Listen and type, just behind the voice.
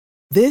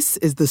This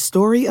is the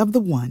story of the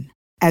one.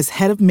 As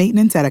head of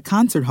maintenance at a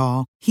concert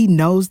hall, he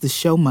knows the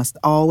show must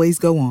always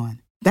go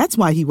on. That's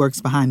why he works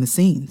behind the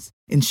scenes,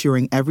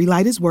 ensuring every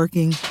light is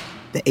working,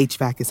 the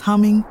HVAC is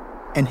humming,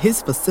 and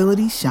his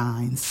facility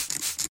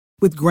shines.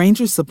 With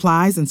Grainger's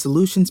supplies and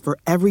solutions for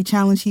every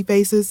challenge he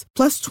faces,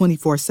 plus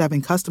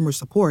 24/7 customer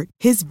support,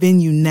 his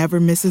venue never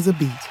misses a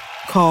beat.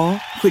 Call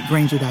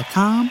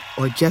quickgrainger.com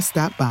or just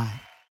stop by.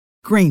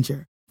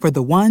 Grainger, for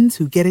the ones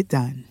who get it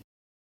done.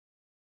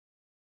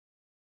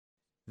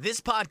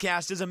 This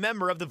podcast is a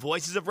member of the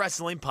Voices of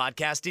Wrestling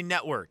Podcasting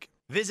Network.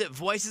 Visit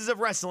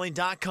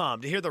voicesofwrestling.com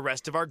to hear the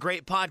rest of our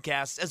great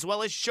podcasts, as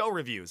well as show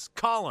reviews,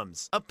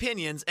 columns,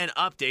 opinions, and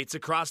updates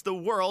across the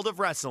world of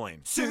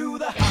wrestling. To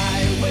the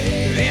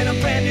highway in a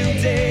brand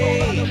new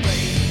day. Over the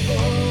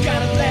rainbow,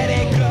 gotta let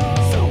it go.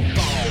 So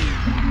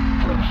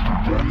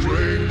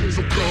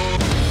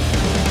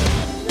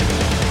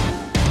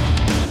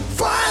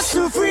fast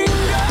to freedom.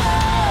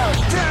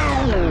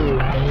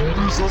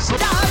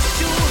 Stars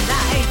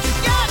tonight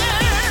together.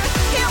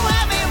 Here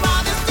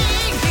everyone is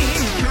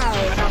singing.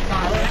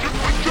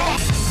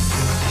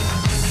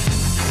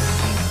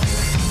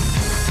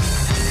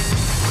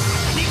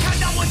你看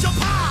到我就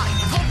怕，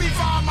头皮发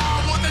麻，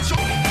我的手。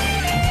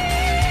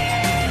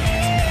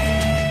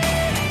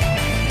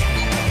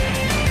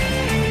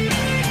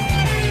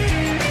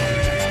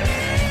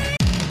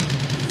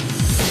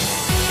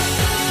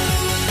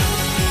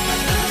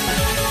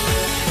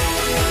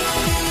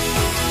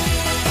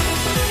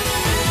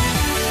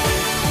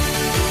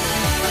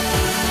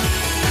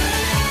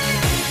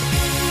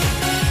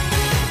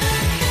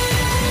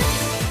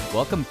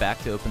Welcome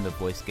back to Open the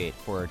Voice Gate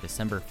for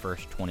December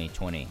 1st,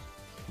 2020.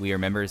 We are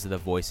members of the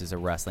Voices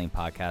of Wrestling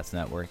Podcast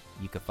Network.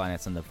 You can find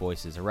us on the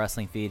Voices of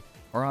Wrestling feed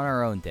or on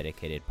our own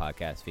dedicated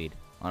podcast feed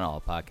on all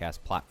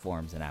podcast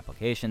platforms and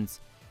applications.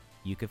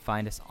 You can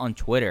find us on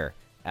Twitter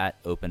at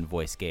Open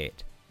Voice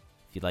Gate.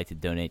 If you'd like to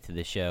donate to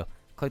the show,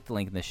 click the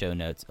link in the show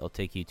notes. It'll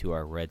take you to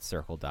our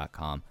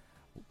redcircle.com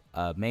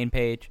main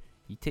page.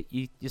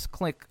 You just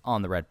click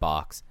on the red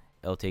box.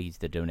 It'll take you to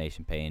the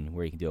donation page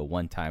where you can do a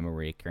one-time or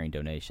recurring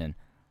donation.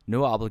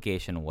 No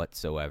obligation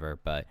whatsoever,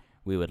 but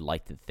we would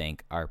like to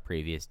thank our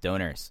previous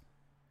donors.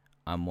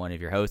 I'm one of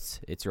your hosts.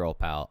 It's your old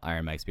pal,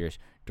 Iron Mike Spears.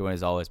 Joined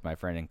as always, my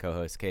friend and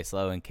co-host, Case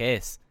Lowe. And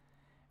Case,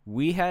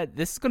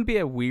 this is going to be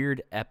a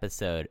weird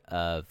episode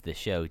of the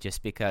show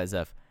just because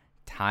of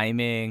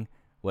timing,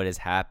 what has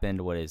happened,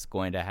 what is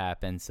going to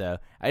happen. So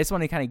I just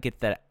want to kind of get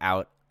that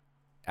out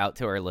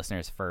to our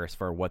listeners first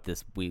for what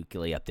this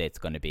weekly update is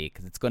going to be,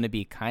 because it's going to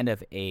be kind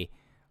of a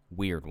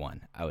weird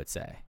one, I would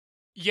say.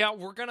 Yeah,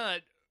 we're going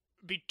to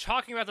be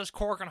talking about this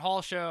Cork and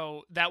Hall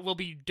show that will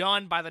be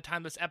done by the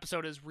time this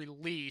episode is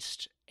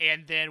released,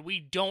 and then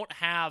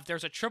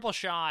there's a triple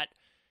shot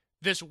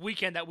this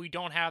weekend that we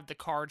don't have the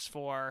cards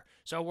for,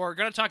 so we're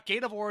going to talk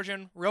Gate of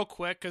Origin real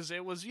quick, because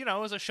it was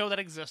a show that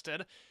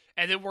existed,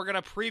 and then we're going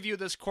to preview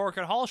this Cork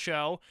and Hall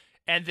show,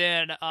 and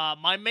then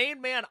my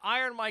main man,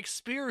 Iron Mike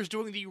Spears,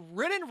 doing the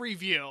written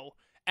review,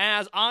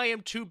 as I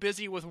am too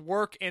busy with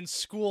work and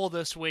school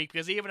this week,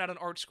 because even at an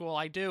art school,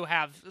 I do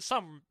have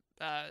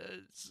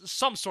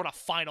some sort of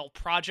final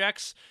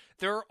projects.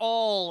 They're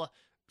all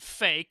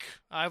fake.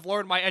 I've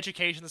learned my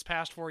education this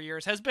past 4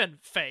 years has been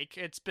fake.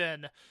 It's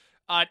been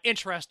an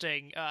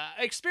interesting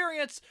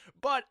experience,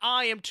 but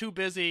I am too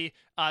busy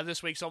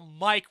this week, so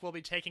Mike will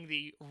be taking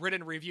the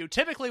written review.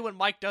 Typically, when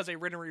Mike does a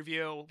written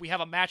review, we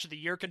have a match of the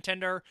year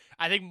contender.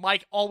 I think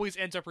Mike always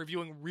ends up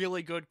reviewing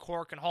really good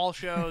Cork and Hall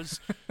shows.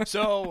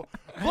 So,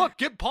 look,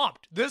 get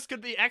pumped. This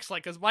could be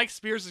excellent, because Mike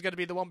Spears is going to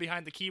be the one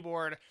behind the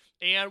keyboard,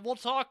 and we'll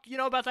talk,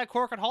 about that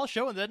Cork and Hall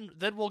show, and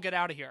then we'll get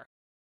out of here.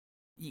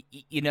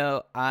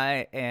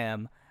 I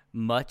am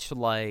much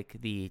like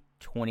the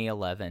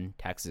 2011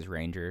 Texas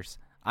Rangers.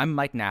 I'm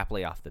Mike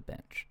Napoli off the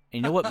bench. And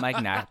you know what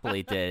Mike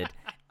Napoli did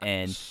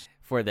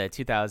for the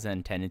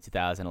 2010 and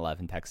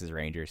 2011 Texas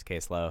Rangers,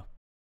 Case Lowe?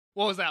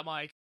 What was that,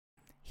 Mike?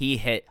 He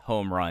hit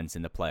home runs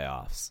in the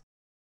playoffs.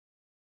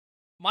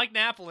 Mike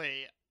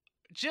Napoli,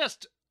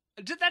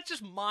 that's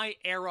just my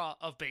era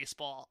of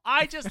baseball.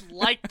 I just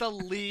liked the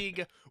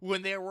league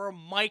when there were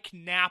Mike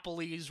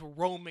Napolis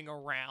roaming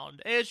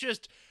around. It's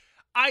just,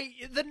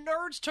 the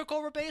nerds took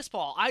over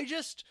baseball.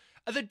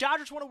 The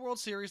Dodgers won a World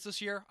Series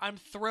this year. I'm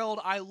thrilled.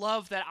 I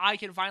love that I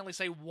can finally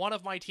say one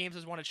of my teams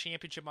has won a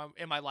championship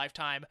in my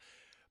lifetime.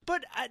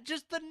 But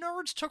just the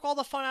nerds took all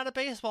the fun out of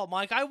baseball,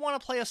 Mike. I want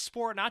to play a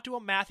sport, not do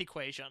a math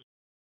equation.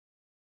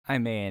 I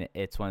mean,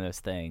 it's one of those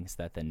things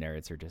that the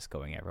nerds are just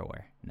going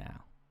everywhere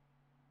now.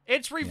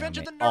 It's Revenge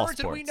of the Nerds,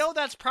 and we know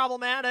that's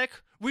problematic.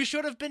 We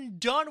should have been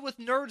done with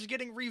nerds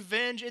getting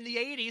revenge in the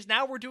 80s.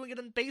 Now we're doing it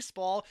in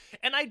baseball,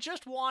 and I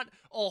just want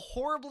a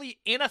horribly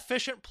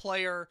inefficient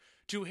player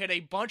to hit a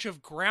bunch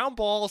of ground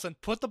balls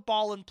and put the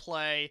ball in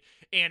play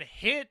and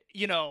hit,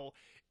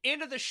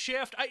 into the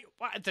shift.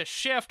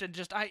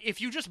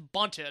 If you just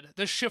bunted,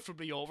 the shift would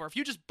be over. If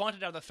you just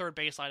bunted out of the third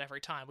baseline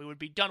every time, we would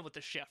be done with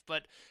the shift.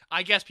 But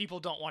I guess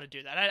people don't want to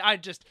do that.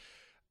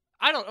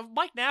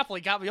 Mike Napoli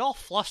got me all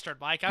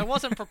flustered, Mike. I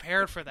wasn't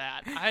prepared for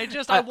that.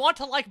 I want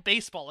to like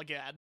baseball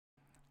again.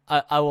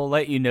 I will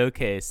let you know,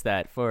 Case,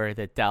 that for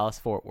the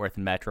Dallas-Fort Worth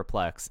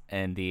Metroplex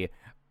in the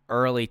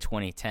early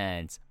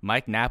 2010s,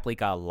 Mike Napoli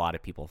got a lot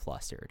of people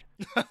flustered.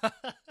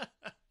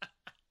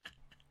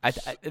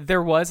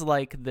 There was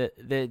like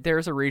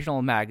there's a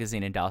regional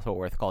magazine in Dallas-Fort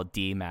Worth called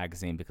D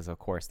Magazine, because of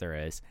course there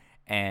is,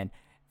 and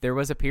there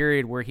was a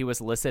period where he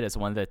was listed as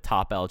one of the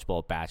top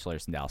eligible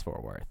bachelors in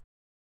Dallas-Fort Worth.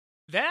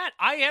 That,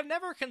 I have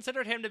never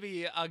considered him to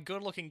be a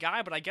good-looking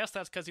guy, but I guess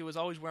that's because he was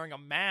always wearing a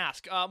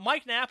mask.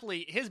 Mike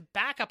Napoli, his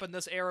backup in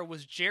this era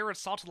was Jared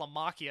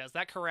Saltalamacchia. Is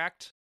that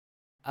correct?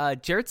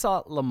 Jared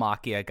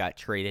Saltalamacchia got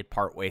traded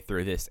partway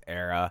through this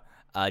era.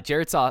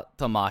 Jared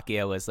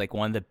Saltalamacchia was like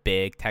one of the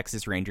big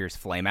Texas Rangers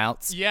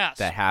flameouts. Yes.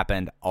 That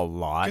happened a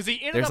lot. Because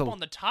he ended up on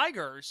the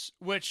Tigers,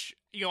 which,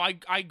 you know,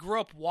 I grew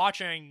up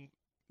watching.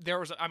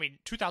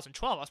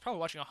 2012, I was probably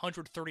watching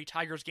 130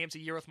 Tigers games a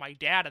year with my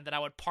dad, and then I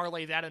would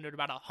parlay that into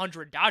about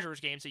 100 Dodgers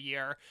games a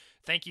year.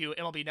 Thank you,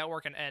 MLB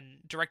Network and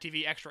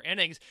DirecTV Extra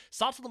Innings.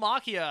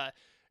 Saltalamacchia,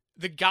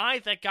 the guy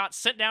that got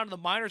sent down to the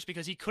minors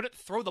because he couldn't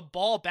throw the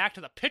ball back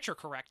to the pitcher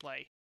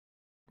correctly.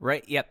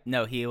 Right, yep.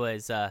 No, he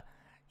was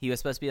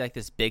supposed to be like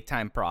this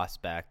big-time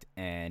prospect,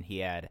 and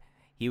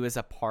he was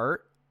a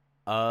part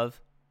of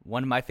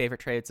one of my favorite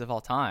trades of all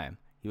time.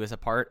 He was a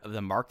part of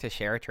the Mark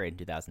Teixeira trade in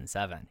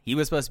 2007. He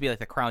was supposed to be like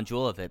the crown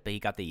jewel of it, but he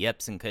got the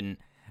yips and couldn't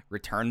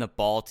return the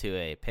ball to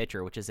a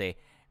pitcher, which is a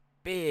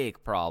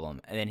big problem.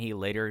 And then he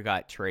later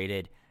got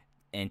traded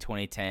in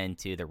 2010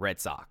 to the Red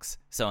Sox.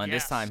 So in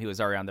this time, he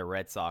was already on the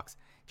Red Sox.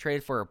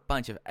 Traded for a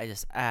bunch of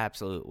just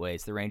absolute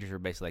waste. The Rangers were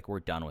basically like, we're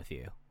done with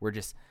you. We're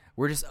just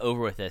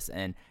over with this.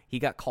 And he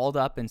got called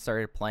up and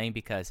started playing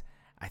because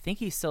I think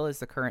he still is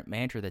the current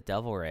manager of the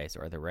Devil Rays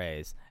or the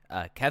Rays.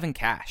 Kevin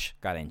Cash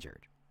got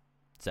injured.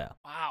 So.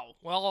 Wow.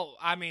 Well,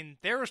 I mean,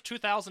 there's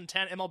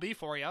 2010 MLB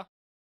for you.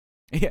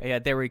 Yeah,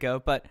 there we go.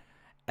 But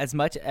as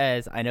much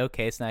as I know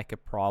Case and I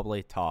could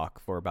probably talk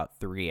for about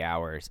 3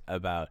 hours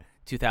about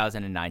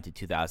 2009 to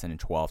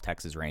 2012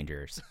 Texas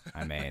Rangers,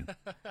 I mean,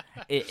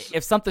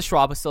 if something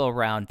Schwab was still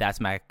around, that's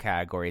my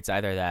category. It's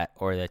either that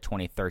or the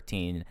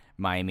 2013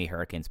 Miami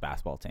Hurricanes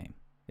basketball team.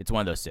 It's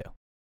one of those two.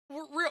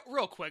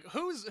 Real quick,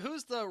 who's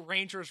the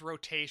Rangers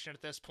rotation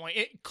at this point?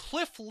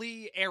 Cliff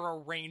Lee era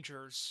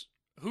Rangers.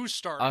 Who's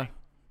starting?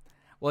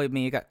 Well, I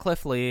mean, you got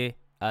Cliff Lee,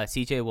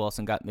 C.J.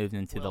 Wilson got moved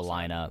into the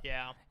lineup.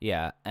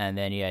 Yeah, and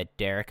then you had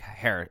Derek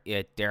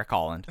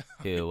Holland,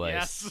 who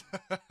was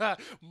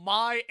yes,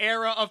 my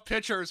era of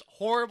pitchers,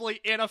 horribly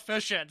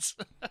inefficient.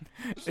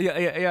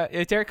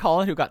 yeah. Derek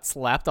Holland, who got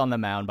slapped on the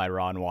mound by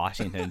Ron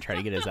Washington trying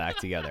to get his act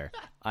together.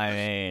 I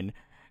mean,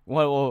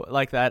 well,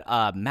 like that.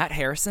 Matt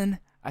Harrison,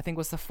 I think,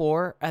 was the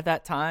 4 at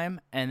that time,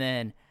 and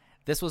then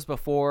this was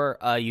before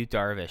Yu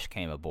Darvish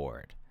came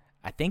aboard.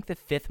 I think the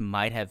 5th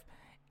might have.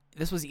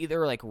 This was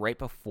either like right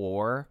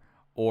before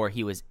or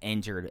he was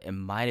injured. It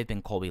might have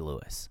been Colby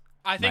Lewis.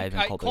 I think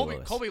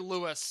Colby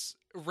Lewis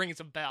rings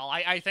a bell.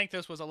 I think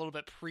this was a little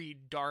bit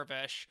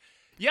pre-Darvish.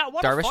 Yeah,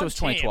 what Darvish a fun was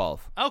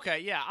 2012. Team. Okay,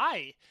 yeah,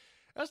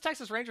 those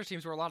Texas Rangers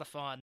teams were a lot of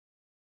fun.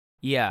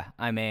 Yeah,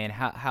 I mean,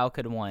 how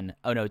could one?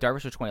 Oh no,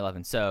 Darvish was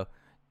 2011. So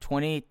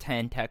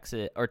 2010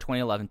 Texas or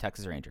 2011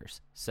 Texas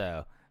Rangers.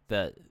 So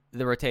the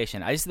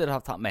rotation. I just did it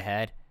off the top of my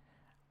head.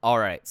 All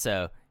right,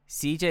 so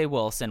C.J.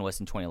 Wilson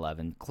was in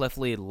 2011. Cliff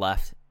Lee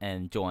left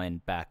and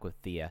joined back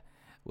with the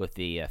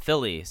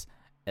Phillies.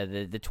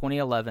 The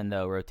 2011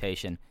 though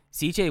rotation: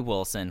 C.J.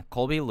 Wilson,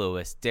 Colby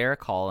Lewis,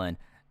 Derek Holland,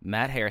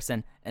 Matt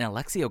Harrison, and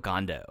Alexi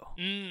Ogando.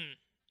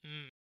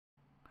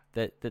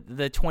 The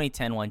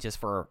 2010 one, just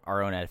for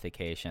our own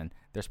edification,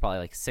 there's probably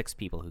like 6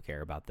 people who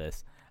care about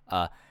this.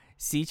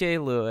 C.J.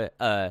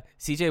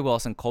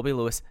 Wilson, Colby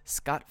Lewis,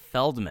 Scott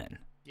Feldman,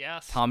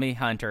 yes, Tommy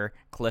Hunter,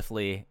 Cliff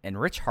Lee, and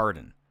Rich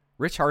Harden.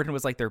 Rich Harden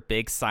was like their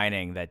big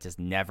signing that just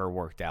never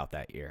worked out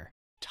that year.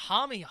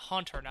 Tommy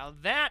Hunter. Now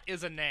that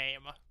is a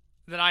name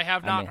that I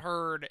have not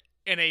heard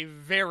in a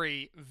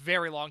very,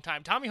 very long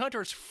time. Tommy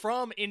Hunter's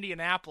from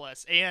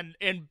Indianapolis and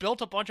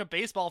built a bunch of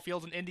baseball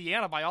fields in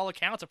Indiana. By all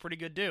accounts, a pretty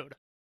good dude.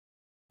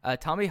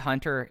 Tommy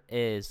Hunter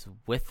is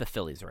with the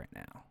Phillies right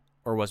now,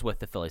 or was with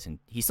the Phillies, and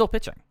he's still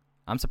pitching.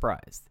 I'm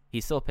surprised.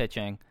 He's still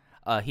pitching.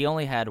 He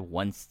only had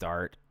 1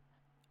 start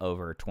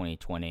over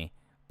 2020,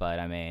 but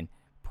I mean,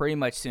 pretty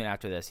much soon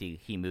after this,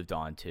 he moved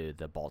on to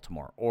the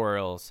Baltimore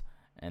Orioles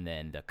and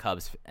then the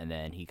Cubs, and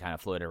then he kind of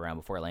floated around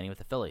before landing with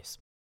the Phillies.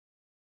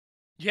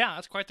 Yeah,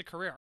 that's quite the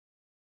career.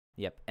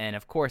 Yep, and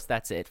of course,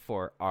 that's it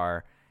for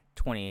our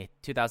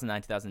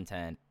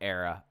 2009-2010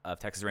 era of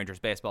Texas Rangers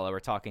baseball that we're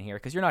talking here,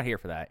 because you're not here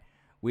for that.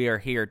 We are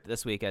here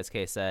this week, as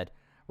Kay said.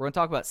 We're going to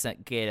talk about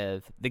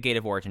the Gate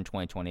of Origin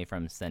 2020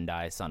 from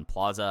Sendai Sun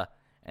Plaza,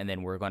 and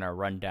then we're going to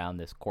run down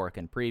this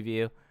Korakuen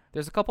preview.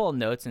 There's a couple of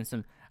notes and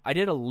some. I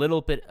did a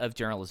little bit of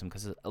journalism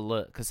because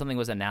something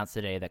was announced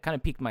today that kind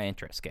of piqued my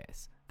interest,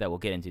 Case, that we'll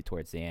get into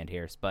towards the end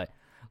here. But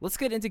let's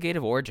get into Gate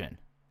of Origin.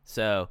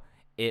 So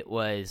it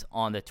was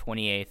on the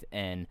 28th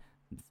in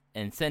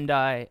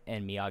Sendai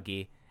and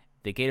Miyagi.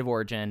 The Gate of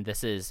Origin,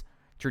 this is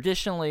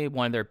traditionally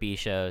one of their B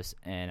shows,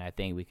 and I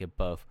think we could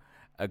both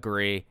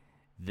agree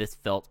this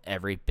felt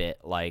every bit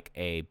like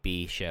a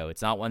B show.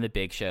 It's not one of the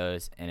big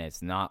shows, and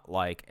it's not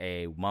like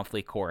a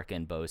monthly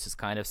Korakuen, but it's just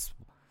kind of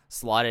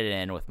slotted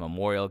in with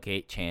Memorial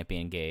Gate,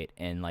 Champion Gate,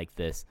 and like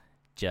this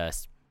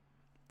just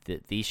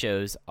these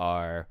shows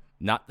are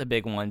not the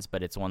big ones,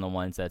 but it's one of the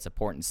ones that's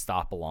important to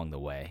stop along the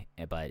way.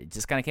 But it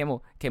just kind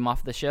of came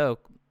off the show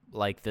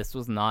like this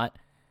was not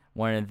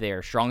one of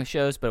their strongest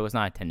shows, but it was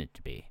not intended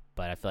to be.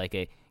 But I feel like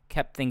it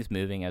kept things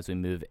moving as we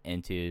move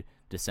into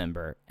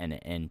December and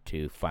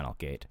into Final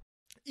Gate.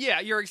 Yeah,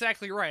 you're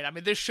exactly right. I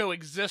mean, this show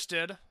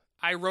existed.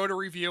 I wrote a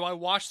review. I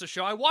watched the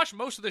show. I watched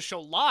most of the show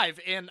live,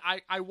 and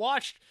I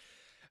watched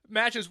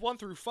matches 1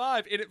 through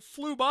 5, and it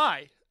flew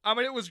by. I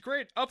mean, it was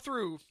great up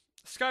through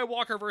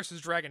Skywalker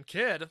versus Dragon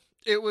Kid.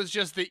 It was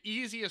just the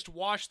easiest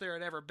watch there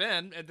had ever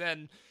been, and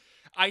then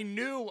I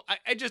knew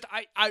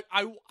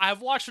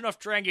I've watched enough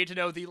Dragon Gate to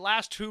know the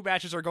last 2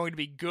 matches are going to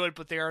be good,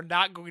 but they are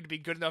not going to be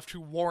good enough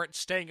to warrant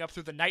staying up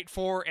through the night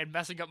for and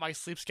messing up my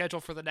sleep schedule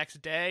for the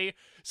next day.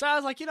 So I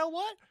was like, you know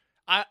what?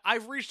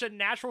 I've reached a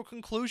natural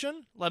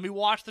conclusion. Let me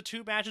watch the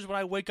 2 matches when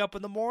I wake up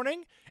in the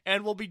morning,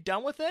 and we'll be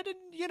done with it. And,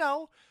 you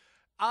know,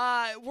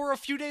 we're a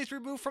few days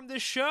removed from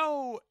this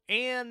show,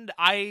 and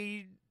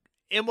I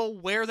am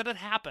aware that it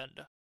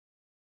happened.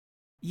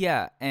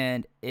 Yeah,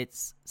 and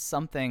it's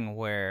something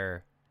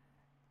where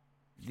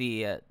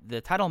the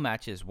title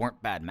matches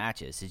weren't bad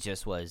matches. It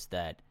just was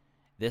that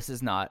this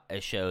is not a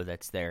show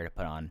that's there to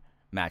put on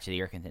match of the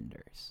year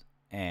contenders.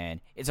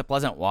 And it's a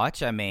pleasant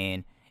watch. I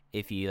mean,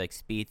 if you like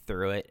speed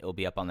through it, it'll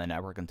be up on the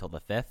network until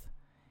the 5th.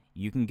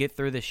 You can get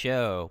through the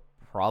show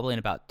probably in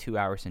about 2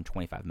 hours and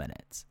 25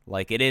 minutes.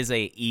 Like, it is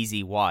a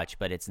easy watch,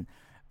 but it's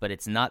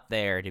not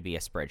there to be a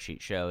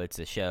spreadsheet show. It's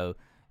a show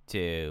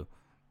to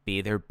be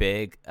their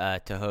big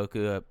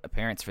Tohoku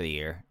appearance for the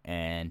year,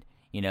 and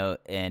you know,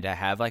 and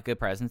have like good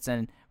presence.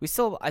 And we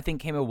still, I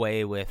think, came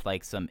away with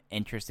like some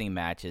interesting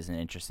matches and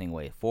interesting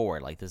way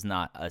forward. Like, this is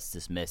not us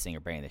dismissing or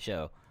bringing the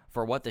show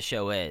for what the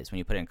show is. When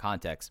you put it in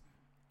context,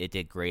 it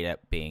did great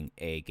at being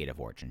a Gate of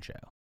Origin show.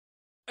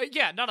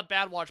 Yeah, not a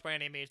bad watch by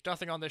any means.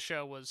 Nothing on this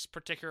show was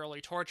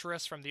particularly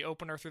torturous from the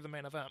opener through the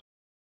main event.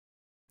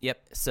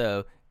 Yep.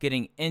 So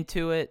getting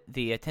into it,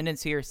 the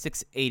attendance here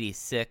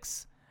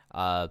 686.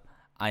 I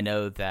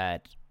know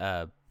that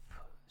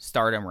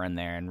Stardom ran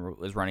there and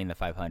was running the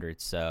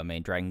 500. So I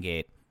mean, Dragon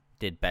Gate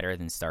did better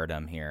than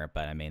Stardom here,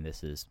 but I mean,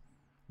 this is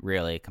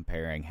really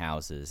comparing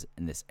houses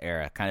in this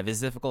era. Kind of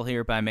is difficult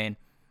here, but I mean,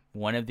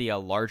 one of the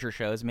larger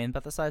shows, I mean,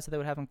 about the size that they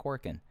would have in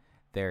Korakuen.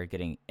 They're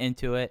getting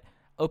into it.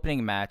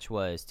 Opening match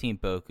was Team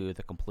Boku,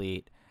 the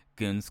complete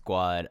goon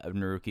squad of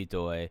Naruki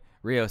Doi,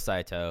 Ryo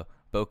Saito,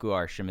 Boku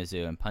R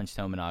Shimizu, and Punch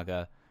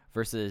Tominaga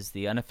versus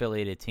the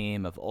unaffiliated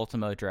team of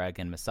Ultimo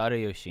Dragon,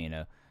 Masato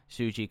Yoshino,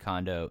 Shuji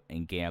Kondo,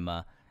 and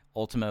Gamma.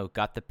 Ultimo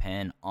got the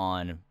pin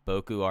on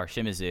Boku R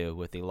Shimizu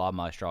with the La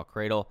Magistral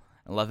Cradle,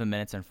 11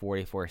 minutes and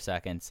 44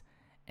 seconds.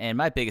 And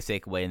my biggest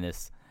takeaway in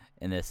this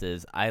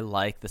is I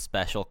like the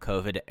special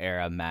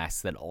COVID-era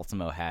mask that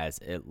Ultimo has.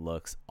 It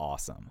looks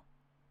awesome.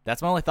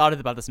 That's my only thought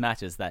about this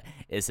match is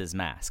his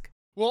mask.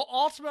 Well,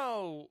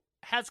 Ultimo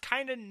has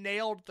kind of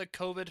nailed the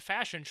COVID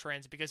fashion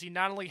trends because he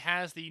not only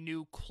has the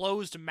new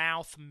closed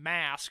mouth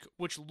mask,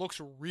 which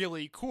looks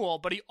really cool,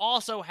 but he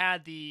also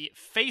had the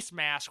face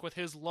mask with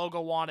his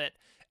logo on it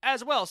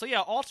as well. So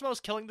yeah,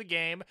 Ultimo's killing the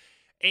game,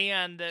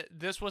 and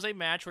this was a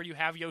match where you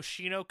have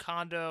Yoshino,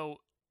 Kondo,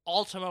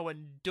 Ultimo,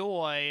 and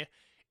Doi,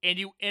 and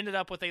you ended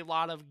up with a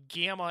lot of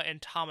Gamma and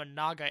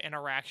Tominaga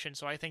interaction,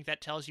 so I think that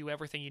tells you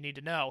everything you need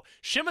to know.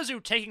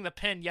 Shimizu taking the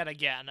pin yet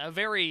again, a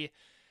very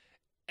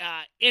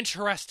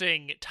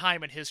interesting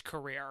time in his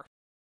career.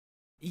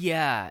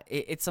 Yeah,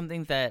 it's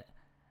something that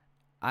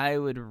I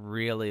would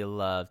really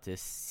love to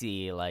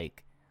see,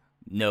 like,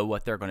 know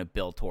what they're going to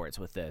build towards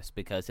with this,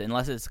 because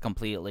unless it's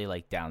completely,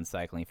 like,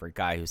 downcycling for a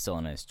guy who's still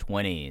in his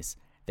 20s,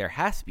 there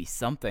has to be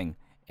something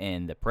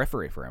in the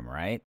periphery for him,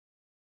 right?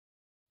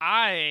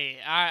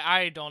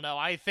 I don't know.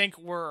 I think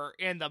we're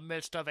in the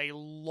midst of a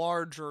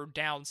larger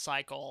down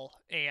cycle,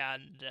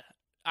 and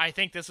I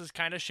think this is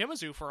kind of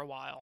Shimizu for a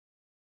while.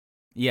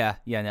 Yeah,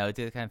 no, it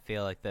did kind of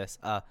feel like this.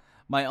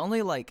 My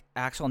only, like,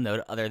 actual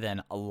note other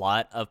than a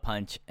lot of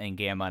Punch and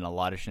Gamma and a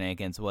lot of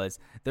shenanigans was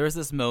there was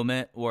this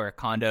moment where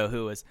Kondo,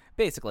 who was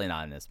basically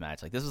not in this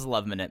match, like, this was an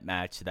 11-minute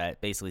match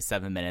that basically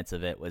 7 minutes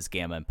of it was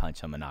Gamma and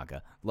Punch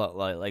Tominaga.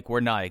 Like, we're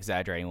not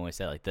exaggerating when we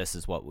say, like, this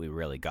is what we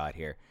really got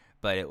here.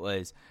 But it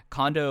was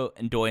Kondo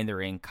and Doi in the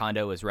ring.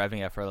 Kondo was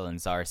revving up for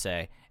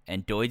Lanzarse,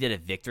 and Doi did a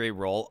victory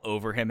roll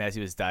over him as he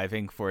was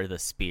diving for the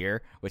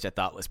spear, which I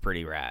thought was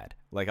pretty rad.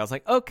 Like, I was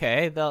like,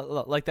 okay, that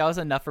was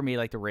enough for me,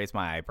 like, to raise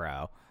my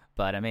eyebrow.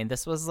 But I mean,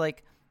 this was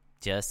like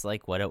just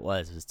like what it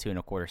was. It was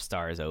 2.25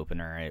 stars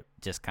opener. It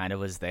just kind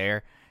of was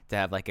there to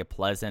have like a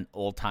pleasant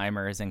old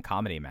timers and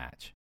comedy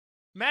match.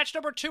 Match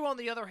number 2, on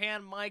the other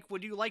hand, Mike,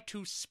 would you like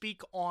to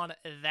speak on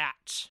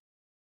that?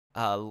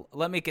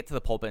 Let me get to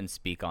the pulpit and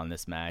speak on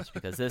this match,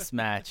 because this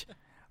match,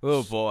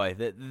 oh boy,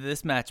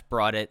 this match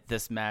brought it.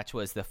 This match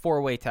was the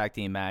 4-way tag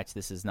team match.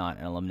 This is not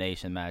an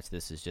elimination match.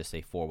 This is just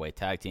a 4-way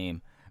tag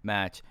team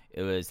match.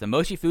 It was the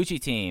Mochi Fuji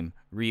team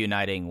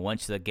reuniting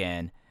once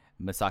again,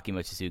 Masaki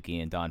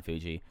Mochizuki and Don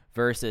Fuji,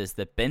 versus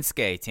the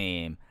Bensuke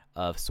team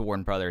of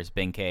Sworn Brothers,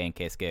 Benkei and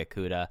Keisuke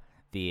Okuda,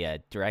 the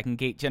Dragon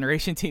Gate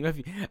generation team of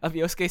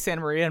Yosuke Santa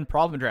Maria and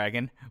Problem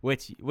Dragon,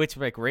 which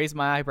like raised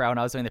my eyebrow when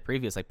I was doing the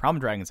previews. Like, Problem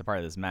Dragon's a part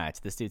of this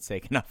match. This dude's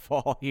taking a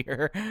fall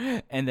here.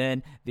 And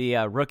then the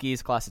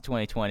rookies, class of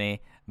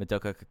 2020,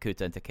 Madoka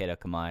Kakuta and Takedo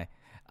Kamei.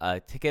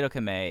 Takedo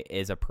Kamei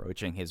is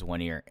approaching his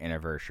 1-year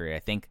anniversary. I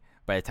think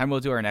by the time we'll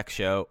do our next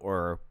show,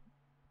 or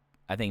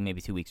I think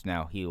maybe 2 weeks from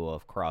now, he will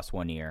have crossed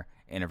 1-year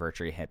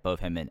anniversary, hit both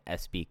him and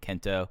SB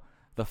Kento.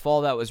 The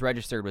fall that was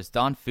registered was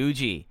Don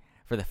Fuji,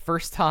 for the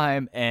first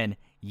time in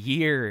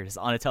years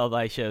on a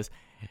televised shows,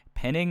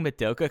 pinning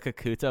Madoka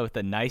Kakuta with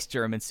a nice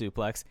German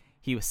suplex.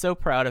 He was so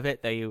proud of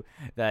it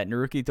that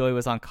Naruki Doi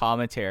was on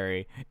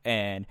commentary,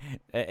 and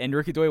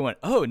Naruki Doi went,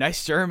 "Oh,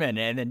 nice German,"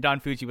 and then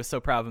Don Fuji was so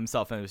proud of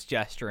himself and was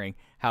gesturing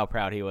how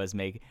proud he was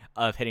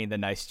of hitting the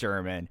nice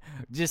German.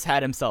 Just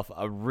had himself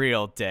a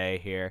real day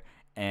here,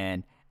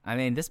 and I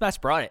mean, this match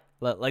brought it.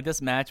 Like,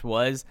 this match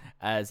was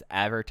as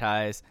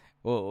advertised.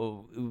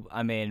 Well,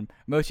 I mean,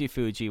 Mochi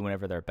Fuji,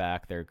 whenever they're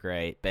back, they're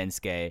great.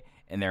 Bensuke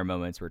and their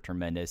moments were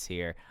tremendous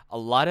here. A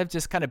lot of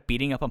just kind of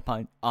beating up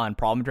on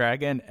Problem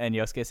Dragon and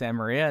Yosuke Santa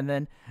Maria, and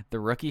then the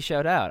rookies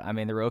showed out. I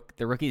mean, the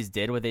rookies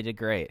did what they did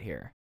great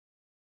here.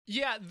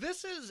 Yeah,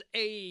 this is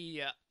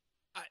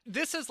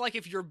like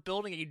if you're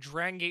building a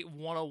Dragon Gate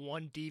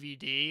 101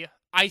 DVD,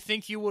 I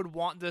think you would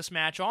want this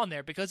match on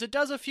there because it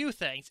does a few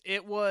things.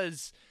 It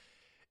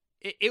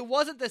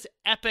wasn't this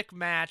epic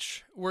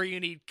match where you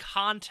need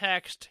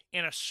context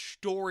and a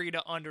story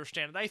to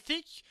understand it. I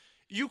think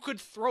you could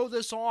throw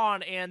this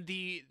on and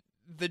the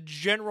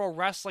general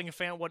wrestling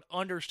fan would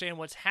understand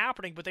what's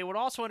happening, but they would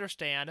also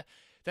understand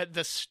that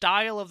the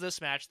style of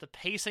this match, the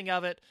pacing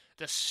of it,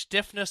 the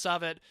stiffness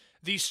of it,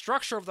 the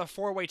structure of the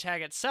four-way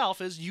tag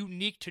itself is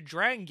unique to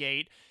Dragon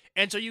Gate.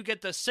 And so you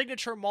get the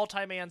signature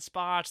multi-man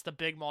spots, the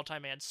big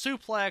multi-man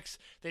suplex.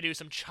 They do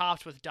some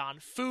chops with Don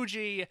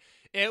Fuji.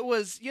 It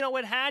was,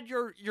 it had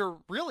your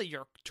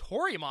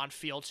Toryumon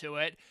feel to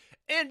it.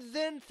 And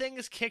then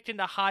things kicked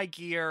into high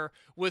gear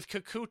with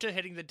Kakuta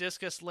hitting the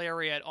discus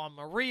lariat on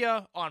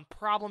Maria, on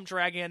Problem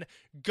Dragon,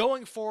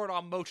 going forward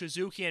on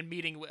Mochizuki and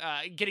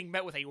getting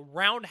met with a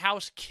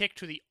roundhouse kick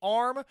to the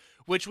arm,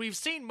 which we've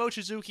seen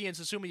Mochizuki and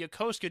Susumu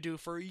Yokosuka do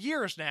for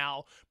years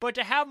now. But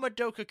to have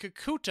Madoka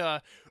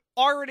Kakuta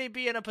already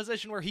be in a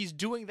position where he's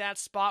doing that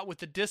spot with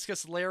the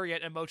discus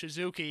lariat and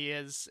Mochizuki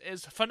is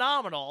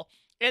phenomenal.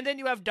 And then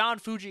you have Don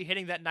Fuji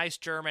hitting that nice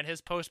German.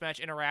 His post-match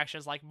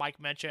interactions, like Mike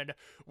mentioned,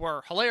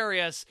 were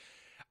hilarious.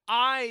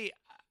 I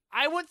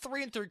went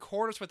 3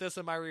 3/4 with this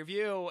in my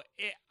review.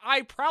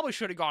 I probably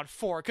should have gone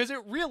 4 because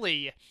it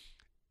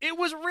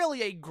was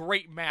really a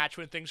great match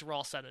when things were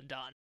all said and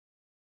done.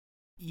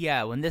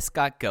 Yeah, when this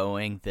got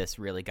going, this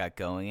really got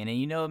going.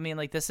 And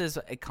like, this is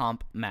a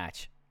comp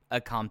match,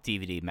 a comp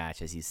DVD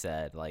match, as you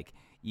said. Like,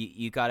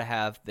 you got to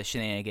have the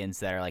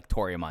shenanigans that are like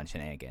Toryumon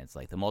shenanigans,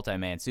 like the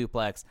multi-man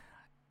suplex,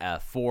 a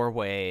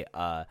four-way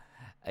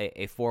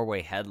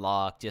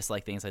headlock, just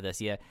like things like this.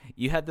 Yeah,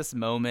 you had this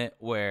moment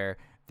where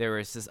there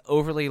was this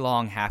overly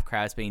long half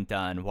crabs being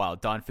done while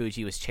Don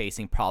Fuji was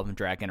chasing Problem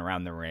Dragon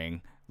around the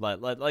ring,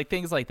 like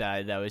things like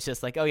that. That was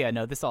just like, oh yeah,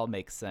 no, this all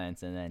makes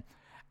sense. And then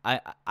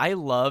I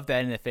love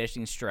that in the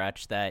finishing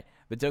stretch that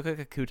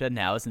Madoka Kakuta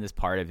now is in this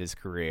part of his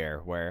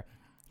career where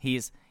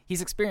he's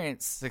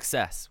experienced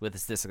success with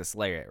his discus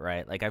lariat,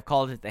 right? Like, I've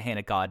called it the hand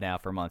of God now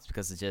for months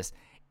because it's just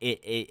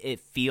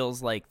it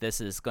feels like this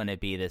is going to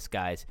be this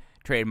guy's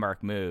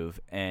trademark move,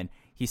 and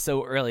he's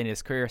so early in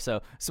his career.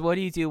 So what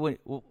do you do when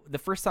the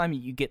first time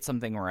you get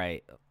something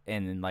right,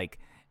 and like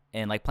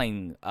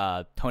playing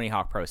Tony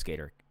Hawk Pro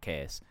Skater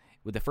case,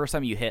 with the first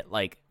time you hit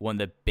like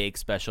one of the big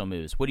special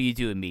moves, what do you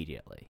do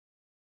immediately?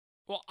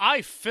 Well,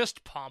 I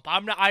fist pump.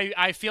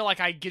 I feel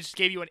like I just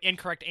gave you an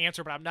incorrect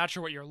answer, but I'm not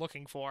sure what you're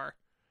looking for.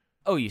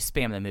 Oh, you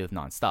spam the move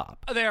nonstop.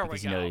 There we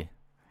go.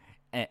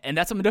 And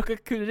that's what Madoka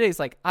Kakuta is.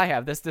 Like, I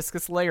have this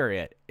discus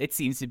lariat. It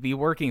seems to be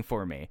working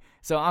for me,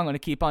 so I'm going to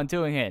keep on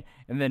doing it.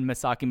 And then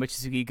Masaki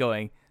Mochizuki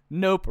going,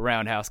 nope,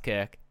 roundhouse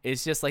kick.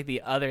 It's just like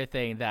the other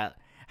thing that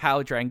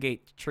how Dragon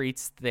Gate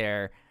treats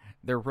their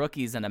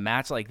rookies in a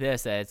match like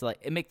this. That it's like,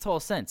 it makes total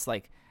sense.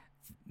 Like,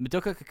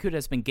 Madoka Kakuta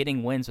has been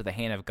getting wins with the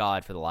hand of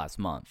God for the last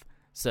month,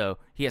 so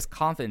he has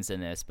confidence in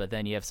this. But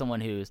then you have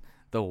someone who's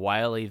the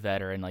wily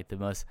veteran, like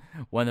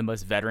one of the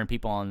most veteran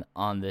people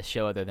on this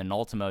show, other than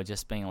Ultimo,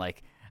 just being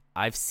like,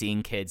 I've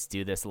seen kids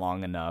do this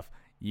long enough.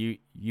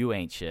 You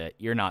ain't shit.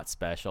 You're not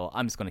special.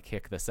 I'm just going to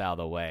kick this out of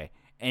the way.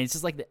 And it's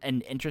just like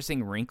an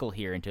interesting wrinkle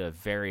here into a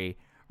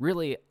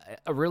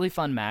really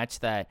fun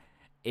match that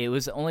it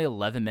was only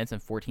 11 minutes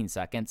and 14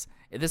 seconds.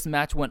 If this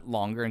match went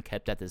longer and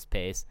kept at this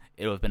pace,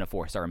 it would have been a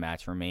 4-star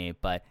match for me.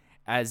 But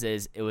as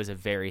is, it was a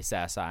very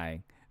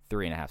satisfying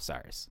 3.5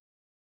 stars.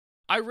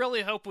 I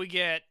really hope we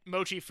get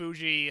Mochi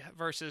Fuji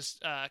versus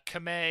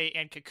Kamei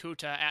and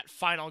Kakuta at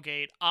Final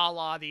Gate, a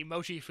la the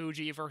Mochi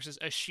Fuji versus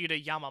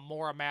Ashita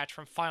Yamamura match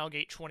from Final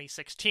Gate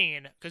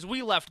 2016, because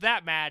we left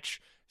that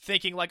match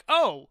thinking like,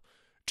 oh,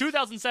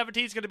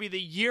 2017 is going to be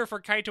the year for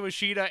Kaito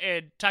Ishida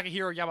and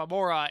Takahiro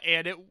Yamamura,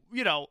 and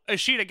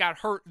Ishida got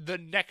hurt the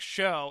next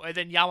show, and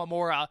then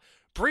Yamamura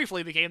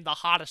briefly became the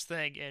hottest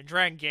thing in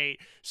Dragon Gate.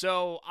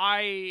 So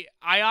I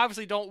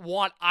obviously don't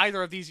want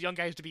either of these young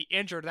guys to be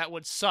injured. That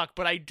would suck,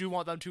 but I do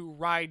want them to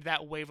ride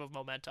that wave of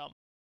momentum.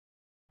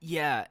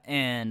 Yeah,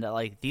 and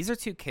these are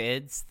two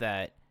kids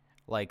that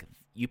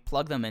you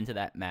plug them into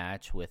that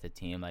match with a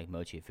team like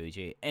Mochi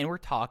Fuji, and we're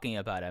talking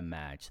about a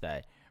match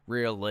that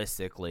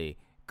realistically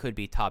could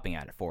be topping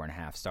out at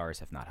 4.5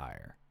 stars, if not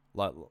higher.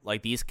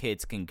 These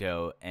kids can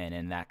go, and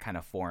in that kind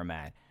of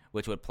format,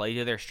 which would play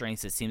to their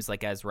strengths, it seems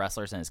like as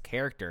wrestlers and as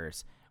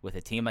characters, with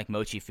a team like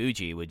Mochi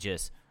Fuji, would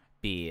just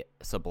be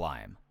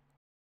sublime.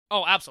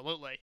 Oh,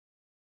 absolutely.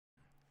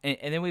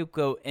 And then we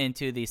go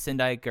into the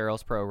Sendai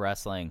Girls Pro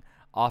Wrestling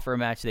offer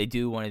match. They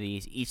do one of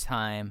these each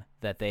time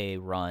that they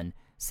run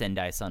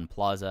Sendai Sun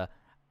Plaza.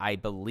 I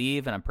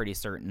believe, and I'm pretty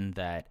certain,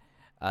 that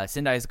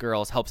Sendai's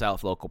Girls helps out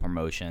with local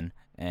promotion.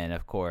 And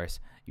of course,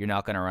 you're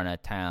not going to run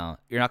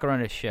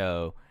a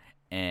show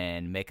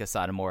and make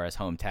Satomura's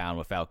hometown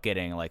without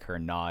getting her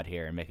nod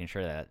here and making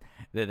sure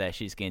that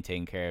she's getting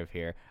taken care of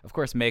here. Of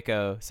course,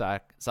 Meiko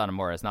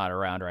Satomura is not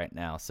around right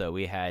now, so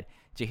we had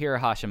Chihiro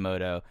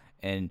Hashimoto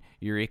and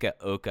Yurika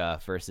Oka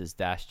versus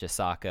Dash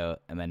Chisako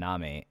and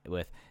Manami,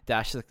 with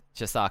Dash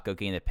Chisako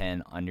getting the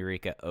pin on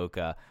Yurika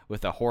Oka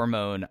with a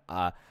hormone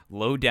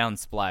low down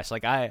splash.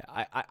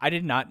 I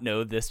did not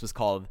know this was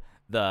called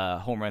the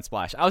home run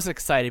splash. I was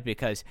excited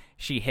because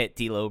she hit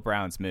D'Lo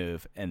Brown's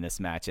move in this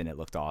match, and it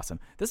looked awesome.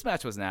 This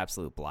match was an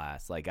absolute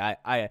blast.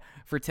 I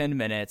for 10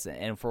 minutes,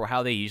 and for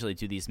how they usually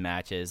do these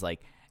matches,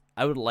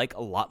 I would like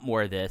a lot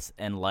more of this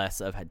and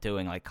less of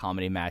doing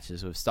comedy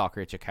matches with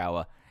Stalker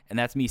Ichikawa. And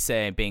that's me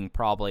saying, being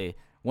probably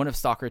one of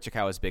Stalker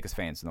Ichikawa's biggest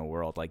fans in the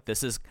world.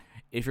 This is,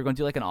 if you're going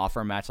to do an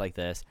offer match like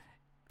this,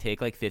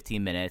 take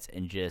 15 minutes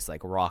and just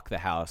rock the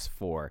house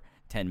for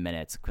 10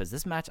 minutes, because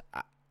this match,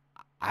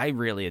 I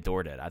really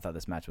adored it. I thought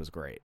this match was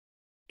great.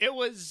 It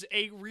was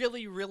a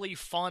really, really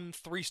fun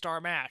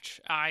 3-star match.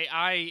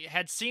 I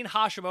had seen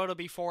Hashimoto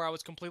before. I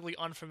was completely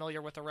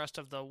unfamiliar with the rest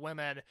of the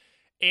women,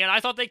 and I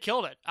thought they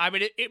killed it. I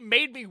mean, it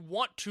made me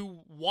want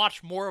to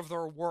watch more of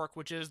their work,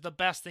 which is the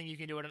best thing you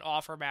can do in an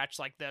offer match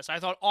like this. I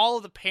thought all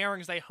of the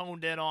pairings they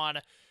honed in on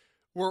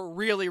were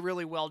really,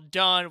 really well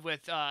done,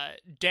 with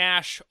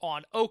Dash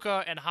on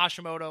Oka and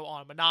Hashimoto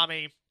on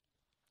Manami.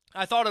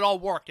 I thought it all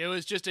worked. It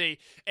was just a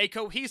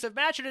cohesive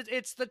match, and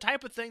it's the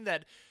type of thing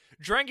that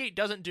Dragon Gate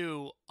doesn't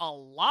do a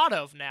lot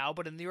of now,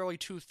 but in the early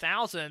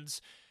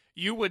 2000s,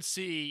 you would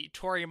see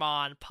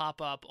Toryumon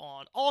pop up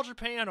on All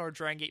Japan or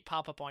Dragon Gate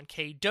pop up on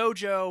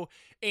K-Dojo,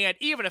 and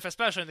even if,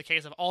 especially in the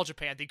case of All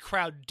Japan, the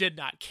crowd did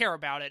not care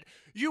about it,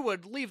 you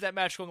would leave that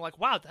match going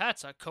wow,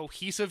 that's a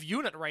cohesive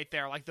unit right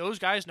there. Those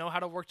guys know how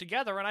to work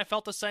together, and I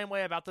felt the same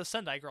way about the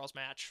Sendai Girls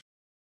match.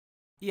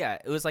 Yeah,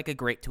 it was a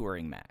great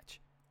touring match.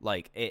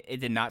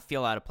 It did not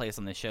feel out of place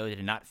on the show. It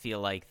did not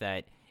feel like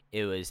that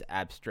it was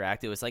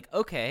abstract. It was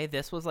okay,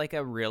 this was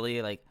a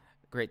really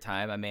great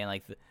time. I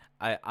mean,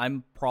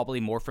 I'm probably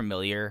more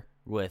familiar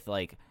with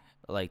Chihiro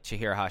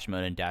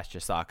Hashimoto and Dash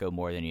Chisako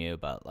more than you,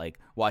 but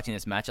watching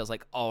this match, I was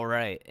all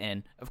right.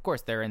 And of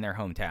course, they're in their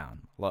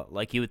hometown.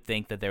 You would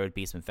think that there would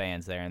be some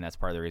fans there, and that's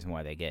part of the reason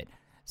why they get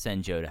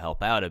Senjo to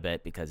help out a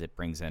bit, because it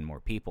brings in more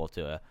people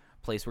to a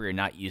place where you're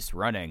not used to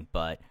running.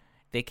 But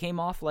they came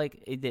off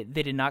they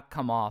did not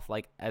come off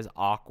as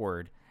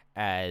awkward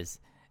as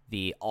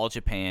the All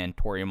Japan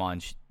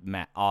Toryumon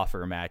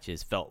offer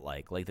matches felt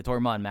like. The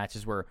Toryumon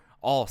matches were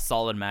all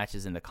solid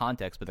matches in the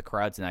context, but the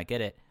crowd did not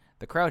get it.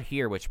 The crowd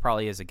here, which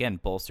probably is again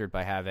bolstered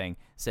by having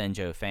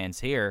Senjo fans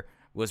here,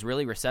 was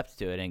really receptive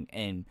to it,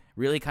 and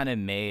really kind of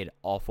made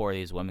all 4 of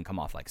these women come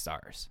off like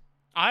stars.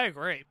 I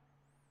agree.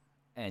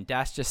 And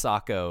Dash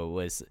Chisako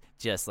was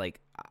just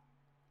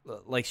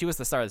she was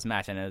the star of this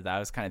match. I know that I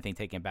was kind of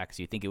taken aback, because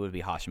you think it would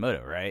be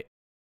Hashimoto, right?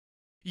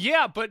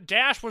 Yeah, but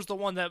Dash was the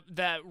one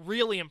that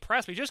really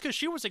impressed me, just because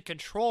she was in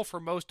control for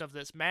most of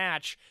this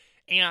match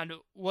and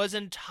was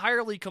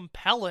entirely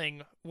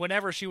compelling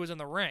whenever she was in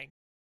the ring.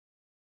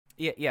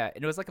 Yeah,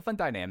 it was a fun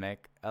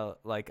dynamic.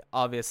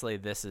 Obviously,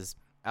 this is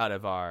out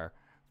of our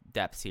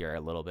depths here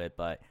a little bit,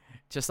 but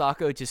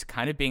Chisako just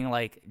kind of being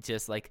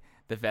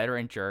the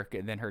veteran jerk,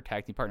 and then her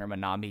tag team partner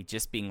Manami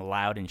just being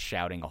loud and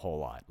shouting a whole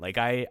lot.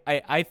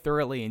 I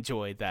thoroughly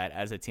enjoyed that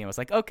as a team. I was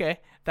okay,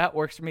 that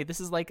works for me. This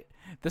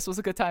was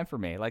a good time for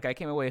me. I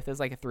came away with this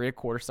a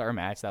 3.25 star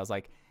match. That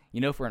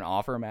was for an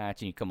offer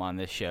match, and you come on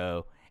this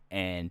show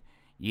and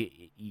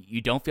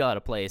you don't feel out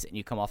of place, and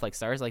you come off like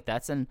stars.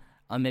 That's an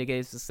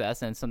unmitigated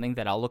success, and something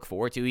that I'll look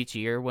forward to each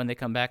year when they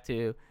come back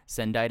to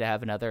Sendai to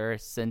have another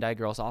Sendai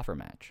Girls offer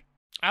match.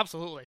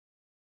 Absolutely.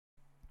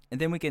 And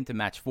then we get into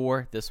match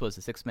 4. This was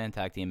a 6-man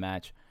tag team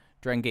match.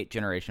 Dragon Gate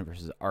Generation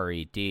versus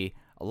RED. A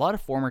lot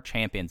of former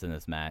champions in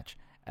this match,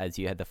 as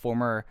you had the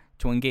former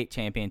Twin Gate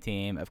champion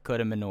team of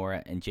Kota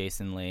Minoura and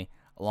Jason Lee,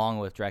 along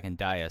with Dragon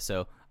Dia.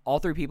 So all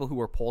 3 people who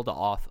were pulled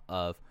off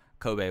of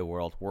Kobe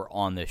World were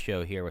on this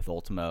show here, with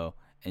Ultimo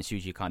and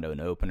Shuji Kondo in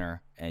the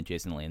opener, and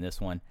Jason Lee in this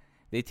one.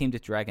 they teamed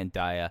with Dragon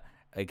Dia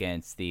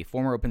against the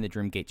former Open the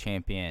Dreamgate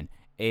champion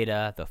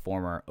Ada, the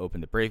former Open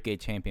the Bravegate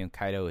champion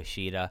Kaito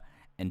Ishida,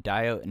 and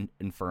Dio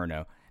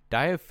Inferno.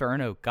 Dio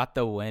Inferno got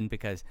the win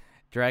because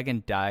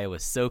Dragon Dia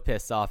was so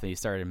pissed off that he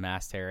started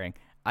mass tearing.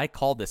 I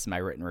called this in my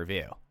written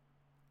review.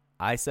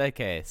 I said,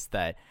 Case,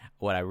 that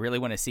what I really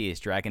want to see is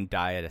Dragon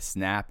Dia to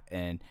snap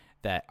and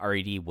that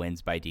RED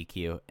wins by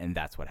DQ, and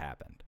that's what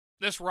happened.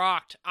 This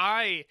rocked.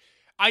 I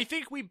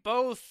think we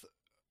both,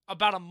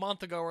 about a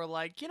month ago, were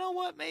like, you know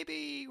what,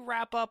 maybe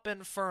wrap up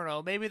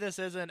Inferno. Maybe this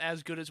isn't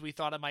as good as we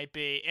thought it might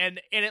be. And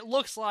it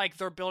looks like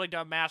they're building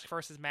to a mask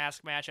versus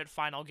mask match at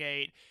Final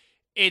Gate.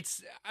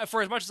 It's,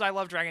 for as much as I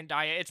love Dragon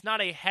Dia, it's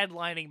not a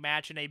headlining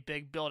match in a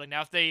big building.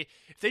 Now, if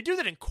they do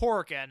that in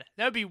Korakuen,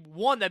 that would be,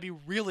 one, that'd be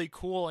really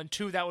cool, and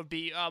two, that would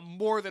be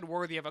more than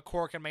worthy of a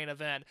Korakuen main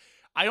event.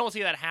 I don't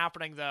see that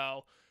happening,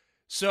 though.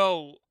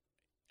 So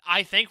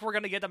I think we're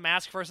going to get the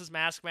mask versus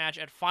mask match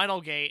at Final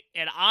Gate,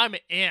 and I'm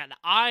in.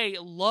 I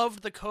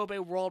loved the Kobe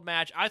World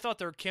match. I thought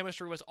their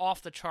chemistry was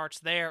off the charts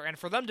there, and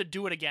for them to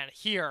do it again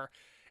here,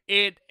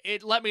 it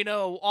let me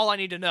know all I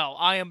need to know.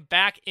 I am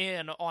back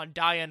in on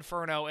Dia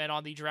Inferno and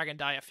on the Dragon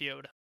Dia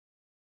feud.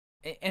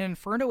 And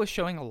Inferno was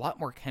showing a lot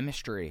more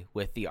chemistry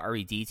with the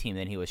RED team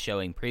than he was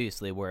showing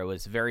previously, where it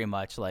was very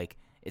much like,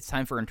 it's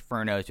time for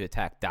Inferno to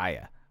attack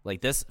Dia.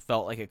 Like, this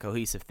felt like a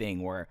cohesive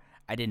thing where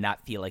I did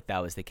not feel like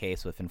that was the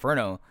case with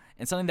Inferno,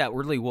 and something that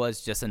really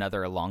was just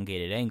another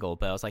elongated angle.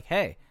 But I was like,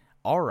 hey,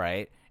 all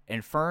right,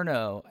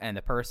 Inferno and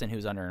the person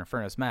who's under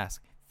Inferno's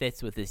mask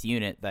fits with this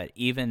unit, that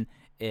even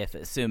if,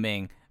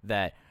 assuming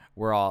that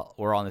we're all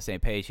on the same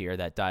page here,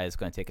 that Dia is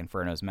going to take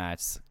Inferno's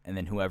match, and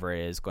then whoever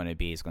it is going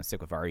to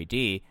stick with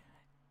RED,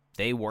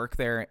 they work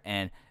there.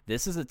 And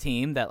this is a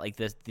team that, like,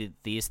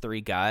 these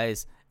three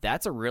guys,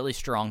 that's a really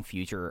strong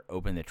future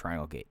Open the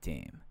Triangle Gate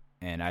team,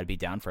 and I'd be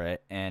down for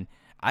it. And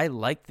I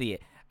like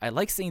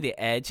seeing the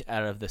edge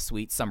out of the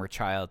sweet summer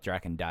child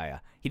Dragon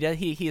Dia.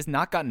 He has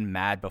not gotten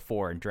mad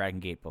before in Dragon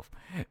Gate before,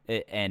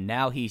 and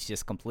now he's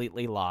just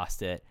completely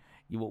lost it.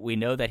 We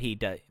know that he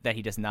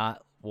does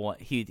not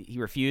want, he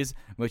refused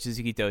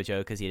Mochizuki Dojo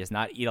because he does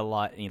not eat a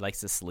lot and he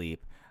likes to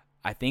sleep.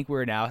 I think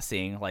we're now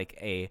seeing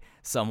like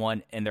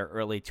someone in their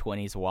early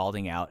 20s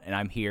wilding out, and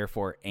I'm here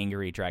for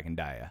angry Dragon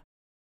Dia.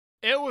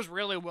 It was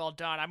really well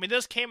done. I mean,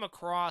 this came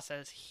across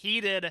as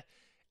heated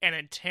and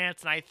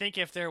intense, and I think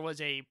if there was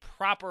a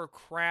proper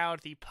crowd,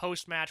 the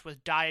post-match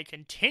with Dia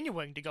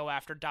continuing to go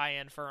after Dia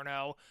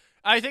Inferno,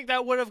 I think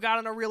that would have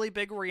gotten a really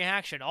big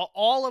reaction.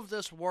 All of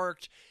this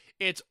worked.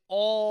 It's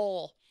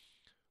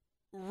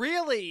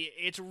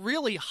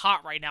really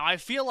hot right now. I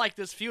feel like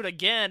this feud,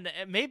 again,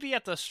 maybe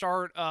at the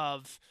start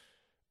of,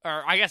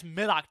 or I guess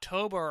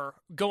mid-October,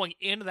 going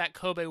into that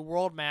Kobe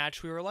World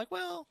match, we were like,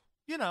 well,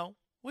 you know,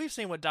 we've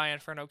seen what Dia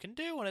Inferno can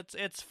do, and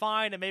it's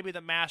fine, and maybe the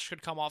mask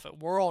should come off at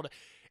World.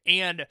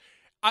 And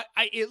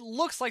it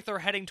looks like they're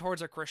heading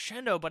towards a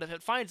crescendo, but if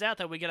it finds out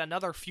that we get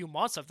another few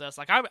months of this,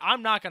 like,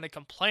 I'm not going to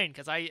complain,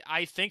 because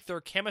I think their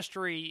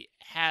chemistry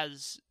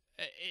has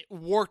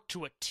worked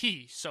to a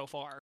T so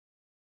far.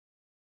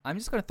 I'm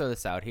just going to throw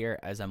this out here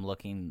as I'm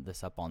looking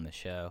this up on the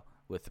show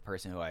with the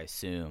person who I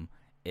assume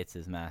it's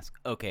his mask.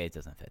 Okay, it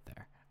doesn't fit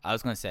there. I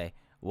was going to say,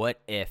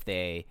 what if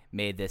they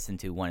made this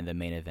into one of the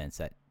main events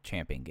at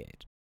Champion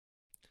Gate?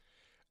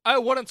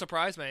 It wouldn't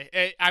surprise me.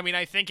 I mean,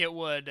 I think it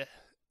would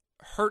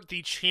hurt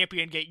the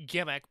Champion Gate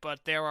gimmick,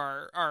 but there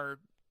are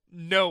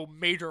no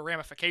major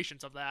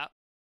ramifications of that.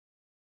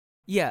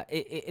 Yeah,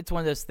 it's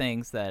one of those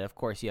things that, of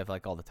course, you have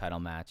like all the title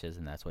matches,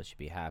 and that's what should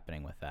be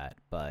happening with that.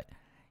 But,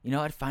 you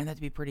know, I'd find that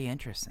to be pretty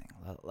interesting.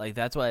 Like,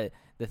 that's what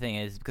the thing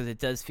is, because it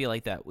does feel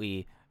like that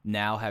we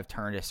now have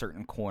turned a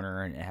certain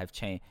corner and have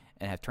changed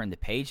and have turned the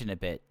page in a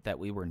bit that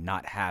we were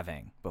not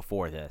having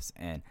before this.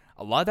 And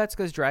a lot of that's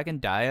because Dragon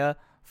Dia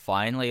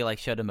finally like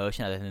showed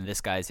emotion other than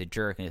this guy's a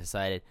jerk and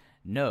decided,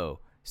 no,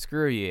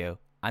 screw you,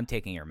 I'm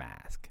taking your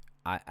mask.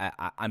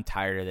 I'm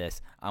tired of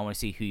this. I want to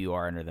see who you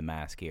are under the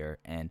mask here.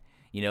 And,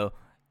 you know,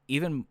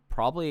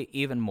 probably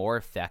even more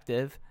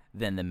effective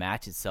than the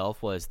match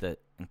itself was that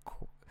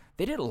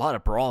they did a lot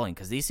of brawling,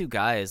 because these two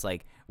guys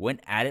like went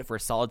at it for a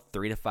solid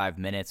 3 to 5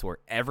 minutes where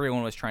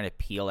everyone was trying to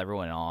peel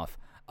everyone off.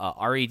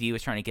 RED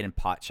was trying to get in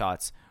pot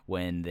shots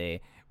when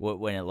it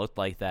looked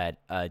like that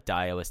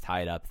Dia was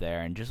tied up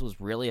there, and just was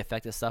really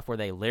effective stuff where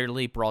they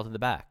literally brawled to the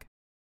back.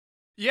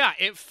 Yeah,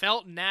 it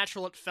felt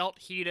natural. It felt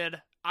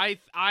heated.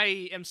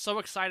 I am so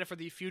excited for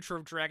the future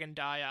of Dragon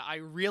Dia. I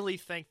really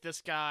think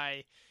this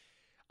guy,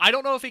 I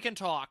don't know if he can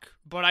talk,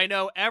 but I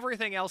know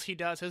everything else he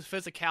does, his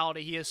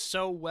physicality, he is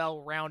so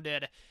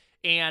well-rounded,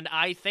 and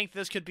I think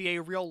this could be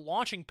a real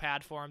launching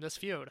pad for him, this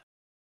feud.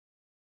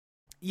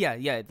 Yeah,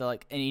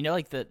 and you know,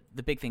 like the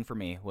big thing for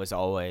me was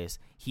always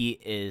he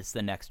is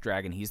the next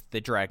dragon. He's the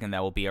dragon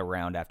that will be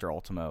around after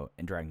Ultimo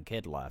and Dragon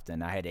Kid left,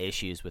 and I had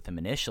issues with him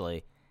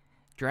initially.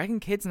 Dragon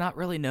Kid's not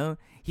really known.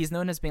 He's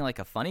known as being like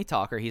a funny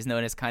talker. He's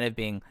known as kind of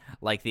being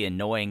like the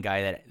annoying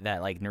guy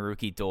that like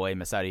Naruki Doi,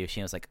 Masato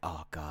Yoshino was like,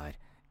 oh god,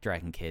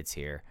 Dragon Kid's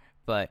here.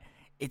 But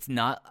it's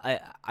not.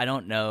 I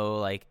don't know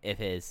like if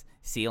his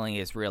ceiling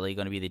is really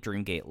going to be the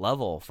Dreamgate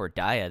level for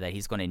Daya, that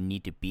he's going to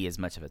need to be as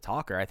much of a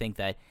talker. I think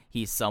that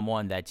he's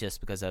someone that just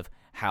because of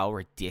how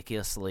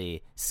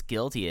ridiculously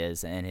skilled he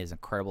is and his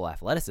incredible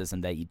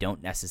athleticism, that you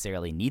don't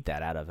necessarily need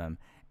that out of him.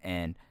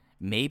 And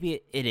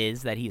maybe it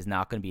is that he's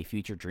not going to be a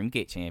future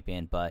Dreamgate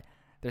champion, but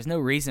there's no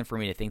reason for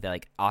me to think that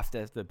like off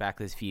the back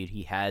of this feud,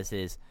 he has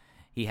his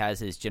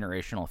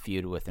generational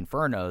feud with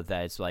Inferno.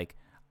 That it's like,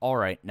 all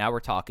right, now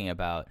we're talking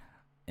about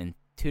in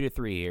 2 to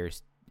 3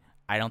 years.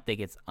 I don't think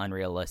it's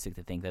unrealistic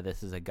to think that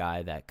this is a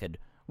guy that could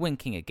win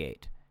King of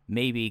Gate,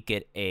 maybe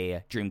get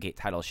a Dreamgate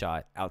title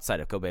shot outside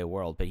of Kobe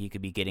World, but he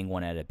could be getting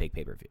one at a big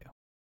pay-per-view.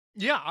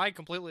 Yeah, I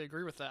completely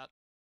agree with that.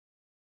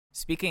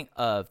 Speaking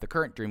of the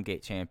current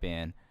Dreamgate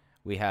champion,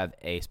 we have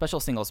a special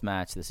singles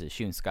match. This is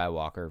Shun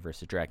Skywalker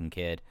versus Dragon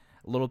Kid.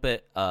 A little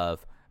bit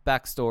of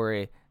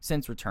backstory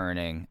since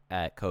returning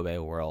at Kobe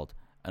World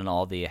and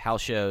all the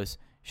house shows.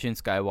 Shun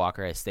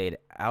Skywalker has stayed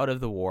out of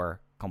the war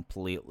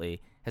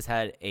completely, has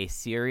had a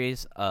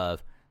series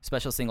of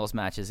special singles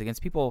matches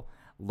against people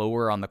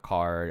lower on the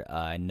card.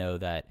 I know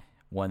that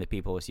one of the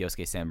people was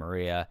Yosuke Santa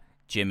Maria,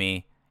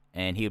 Jimmy,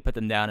 and he would put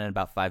them down in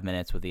about 5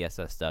 minutes with the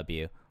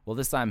SSW. Well,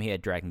 this time he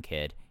had Dragon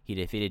Kid. He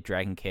defeated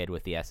Dragon Kid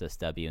with the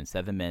SSW in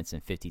 7 minutes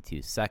and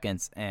 52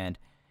 seconds, and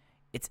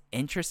it's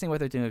interesting what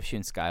they're doing with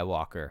Shun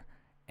Skywalker,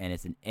 and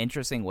it's an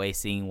interesting way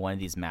seeing one of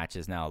these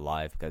matches now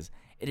live because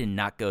it did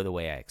not go the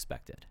way I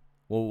expected.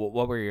 Well,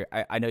 what were your?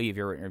 I know you've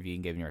your interview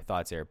and given your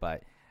thoughts here,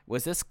 but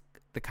was this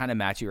the kind of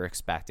match you were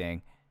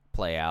expecting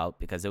play out?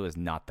 Because it was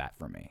not that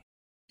for me.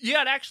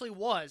 Yeah, it actually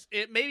was.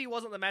 It maybe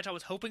wasn't the match I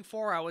was hoping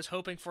for. I was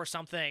hoping for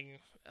something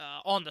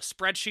on the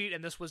spreadsheet,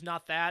 and this was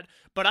not that.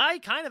 But I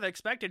kind of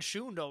expected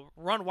Shun to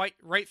run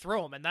right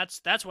through him, and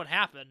that's what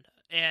happened.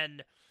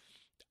 And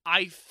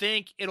I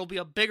think it'll be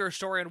a bigger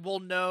story, and we'll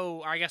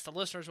know, or I guess the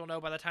listeners will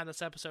know by the time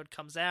this episode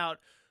comes out,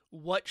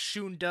 what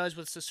Shun does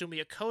with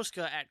Susumu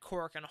Yokosuka at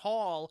Korakuen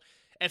Hall.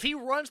 If he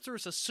runs through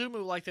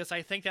Susumu like this,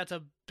 I think that's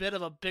a bit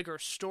of a bigger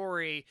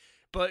story.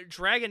 But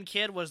Dragon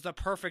Kid was the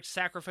perfect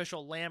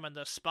sacrificial lamb in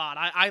this spot.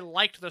 I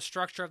liked the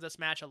structure of this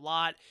match a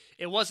lot.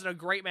 It wasn't a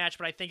great match,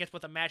 but I think it's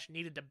what the match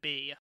needed to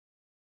be.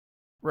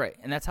 Right,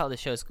 and that's how the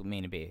show's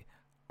meant to be.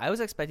 I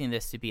was expecting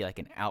this to be like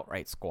an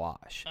outright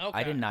squash. Okay.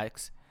 I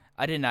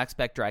did not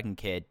expect Dragon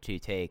Kid to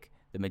take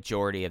the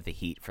majority of the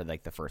heat for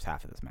like the first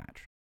half of this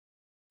match.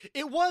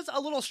 It was a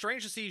little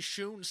strange to see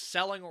Shun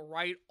selling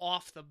right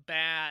off the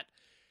bat.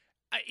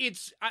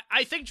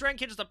 I think Dragon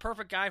Kid is the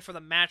perfect guy for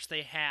the match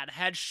they had.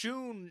 Had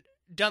Shun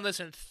done this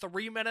in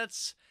 3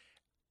 minutes,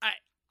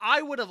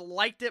 I would have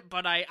liked it,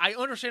 but I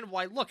understand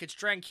why. Look, it's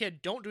Dragon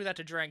Kid. Don't do that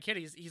to Dragon Kid.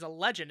 He's a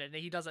legend, and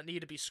he doesn't need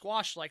to be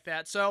squashed like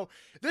that. So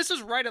this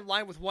is right in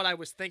line with what I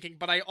was thinking,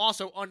 but I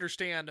also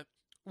understand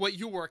what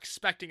you were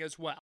expecting as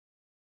well.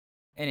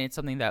 And it's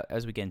something that,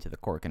 as we get into the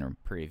Korakuen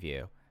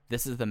preview,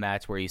 this is the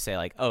match where you say,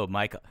 like, oh,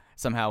 Mike,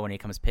 somehow when he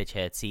comes pitch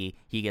hits, he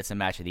gets a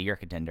match of the year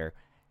contender.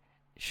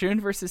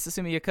 Shun versus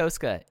Susumu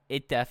Yokosuka,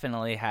 it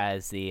definitely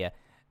has the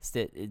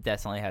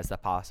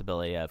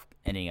possibility of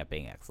ending up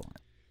being excellent.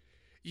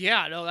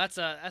 Yeah, no, that's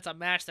a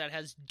match that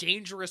has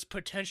dangerous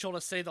potential,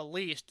 to say the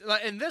least.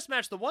 In this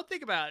match, the one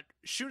thing about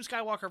Shun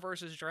Skywalker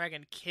versus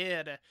Dragon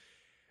Kid,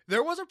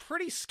 there was a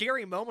pretty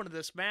scary moment in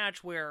this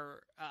match where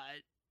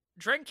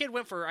Dragon Kid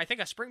went for, I think,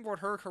 a springboard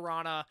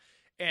hurricanrana,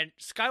 and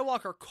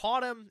Skywalker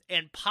caught him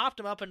and popped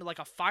him up into like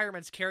a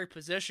fireman's carry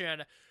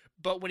position.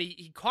 But when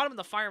he caught him in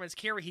the fireman's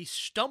carry, he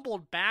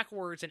stumbled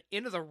backwards and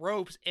into the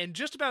ropes and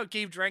just about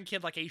gave Dragon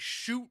Kid like a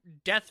shoot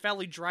Death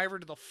Valley driver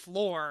to the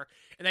floor.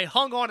 And they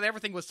hung on and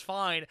everything was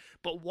fine.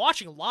 But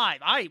watching live,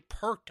 I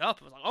perked up.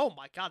 I was like, oh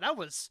my god, that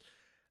was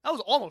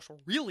almost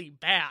really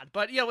bad.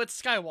 But, you know,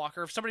 it's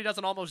Skywalker. If somebody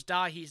doesn't almost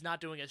die, he's not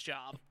doing his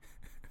job.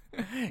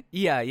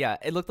 Yeah.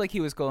 It looked like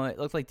DK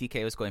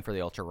was going for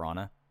the Ultra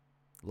Rana.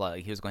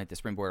 Like, he was going to the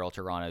springboard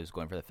Ultra Rana. He was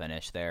going for the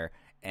finish there.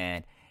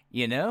 And,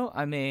 you know,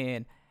 I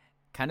mean,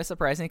 kind of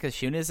surprising because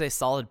Shun is a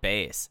solid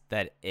base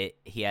that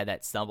he had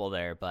that stumble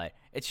there, but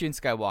it's Shun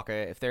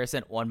Skywalker. If there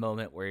isn't one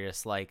moment where you're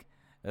just like,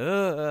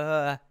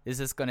 is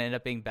this going to end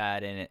up being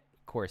bad? And it,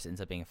 of course,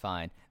 ends up being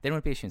fine. Then it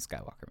would be a Shun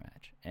Skywalker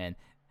match. And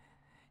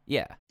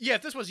yeah. Yeah,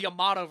 if this was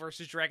Yamato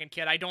versus Dragon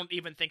Kid, I don't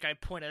even think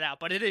I'd point it out,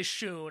 but it is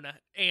Shun.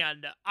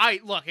 And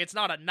look, it's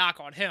not a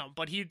knock on him,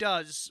 but he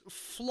does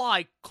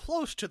fly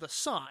close to the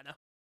sun.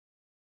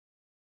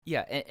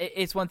 Yeah,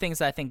 it's one thing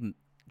that I think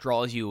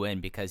draws you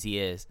in because he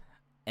is,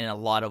 in a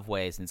lot of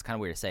ways, and it's kind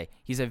of weird to say,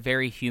 he's a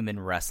very human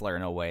wrestler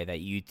in a way that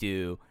you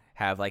do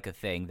have like a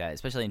thing that,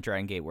 especially in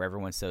Dragon Gate, where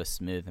everyone's so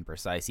smooth and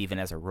precise, even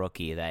as a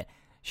rookie, that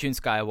Shun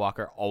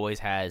Skywalker always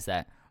has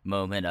that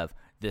moment of,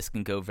 this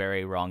can go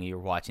very wrong, you're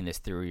watching this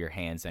through your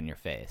hands and your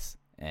face.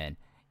 And,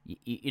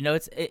 you know,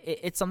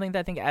 it's something that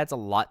I think adds a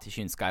lot to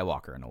Shun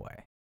Skywalker in a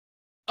way.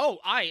 Oh,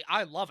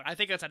 I love it. I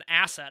think that's an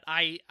asset.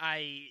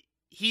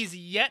 He's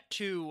yet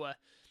to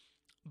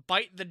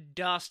bite the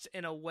dust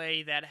in a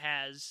way that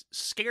has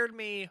scared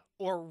me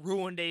or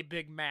ruined a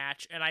big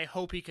match, and I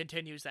hope he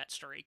continues that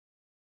streak.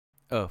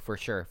 Oh, for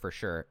sure, for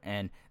sure.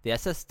 And the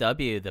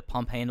SSW, the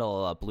pump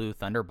handle Blue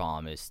Thunder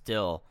Bomb, is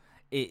still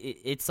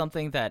it's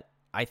something that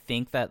I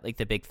think that like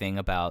the big thing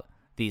about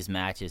these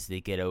matches,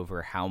 they get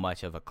over how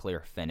much of a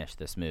clear finish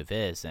this move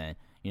is. And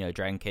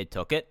Dragon Kid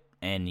took it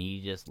and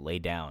he just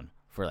laid down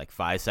for like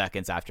 5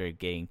 seconds after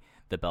getting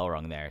the bell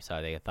rung there.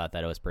 So they thought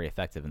that it was pretty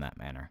effective in that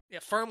manner. Yeah,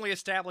 firmly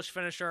established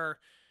finisher.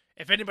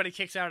 If anybody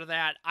kicks out of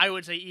that, I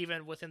would say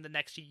even within the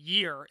next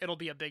year, it'll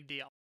be a big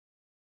deal.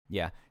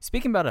 Yeah.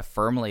 Speaking about a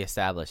firmly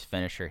established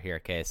finisher here,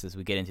 Case, as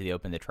we get into the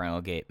Open the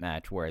Triangle Gate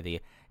match where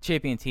the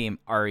champion team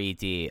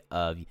RED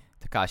of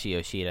Takashi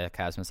Yoshida,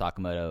 Kazuma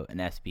Sakamoto, and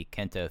SB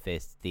Kento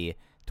faced the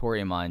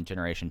Toryumon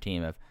Generation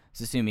team of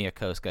Susumu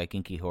Yokosuka,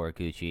 Genki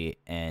Horiguchi,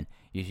 and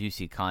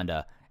Yasushi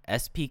Kanda.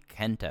 SB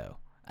Kento,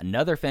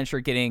 another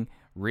finisher getting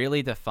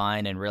really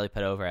defined and really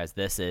put over as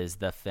this is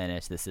the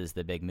finish, this is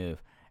the big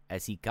move,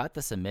 as he got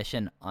the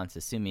submission on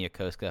Susumu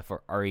Yokosuka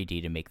for RED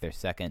to make their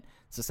second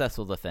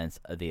successful defense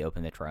of the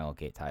Open the Triangle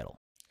Gate title.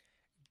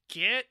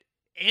 Get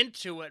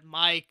into it,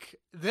 Mike.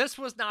 This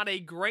was not a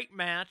great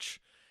match,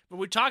 but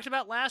we talked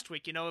about last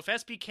week, if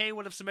SBK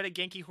would have submitted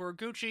Genki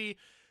Horiguchi,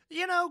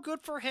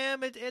 good for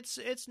him. It's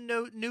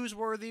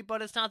newsworthy,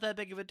 but it's not that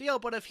big of a deal.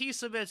 But if he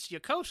submits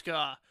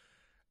Yokosuka,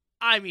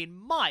 I mean,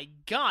 my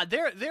God,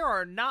 there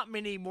are not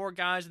many more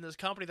guys in this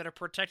company that are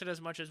protected as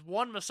much as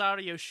one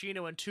Masato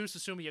Yoshino and two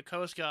Susumu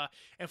Yokosuka,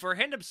 and for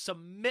him to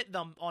submit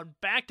them on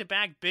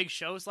back-to-back big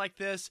shows like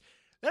this,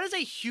 that is a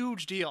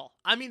huge deal.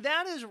 I mean,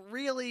 that is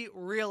really,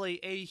 really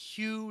a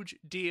huge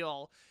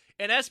deal.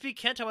 And SB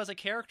Kento as a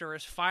character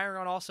is firing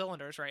on all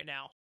cylinders right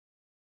now.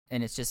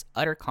 And it's just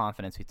utter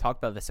confidence. We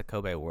talked about this at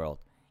Kobe World.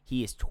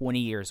 He is 20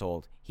 years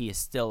old. He is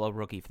still a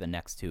rookie for the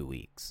next 2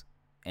 weeks.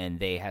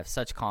 And they have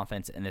such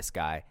confidence in this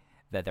guy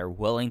that they're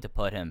willing to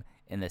put him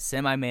in the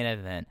semi-main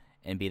event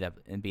and be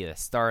the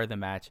star of the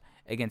match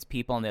against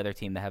people on the other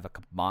team that have a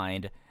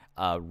combined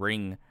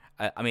ring.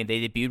 I mean,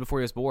 they debuted before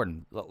he was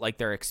born. Like,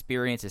 their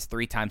experience is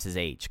 3 times his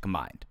age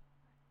combined.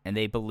 And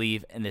they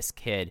believe in this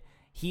kid.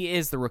 He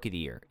is the Rookie of the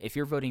Year. If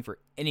you're voting for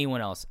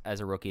anyone else as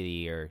a Rookie of the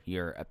Year,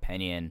 your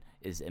opinion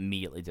is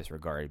immediately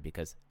disregarded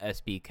because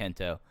SB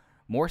Kento,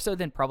 more so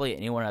than probably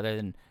anyone other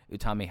than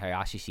Utami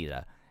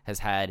Hayashishita, has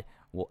had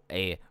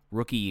a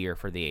Rookie Year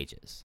for the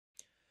ages.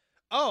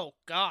 Oh,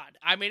 God.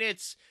 I mean,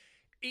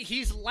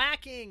 he's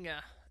lacking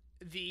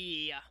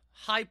the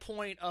high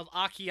point of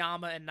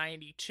Akiyama in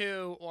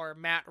 92 or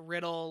Matt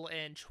Riddle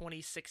in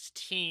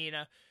 2016,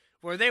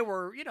 where they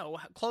were,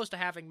 close to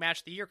having match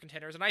of the year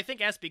contenders. And I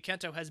think SB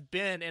Kento has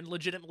been in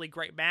legitimately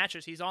great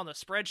matches. He's on the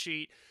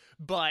spreadsheet,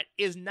 but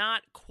is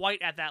not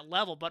quite at that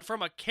level. But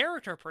from a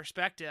character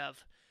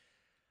perspective,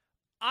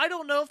 I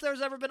don't know if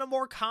there's ever been a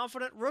more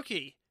confident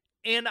rookie.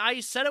 And I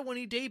said it when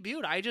he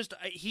debuted.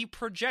 He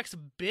projects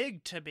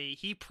big to me.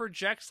 He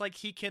projects like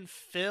he can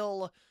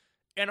fill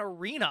an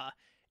arena.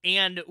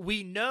 And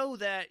we know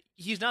that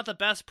he's not the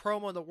best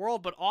promo in the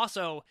world, but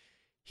also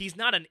he's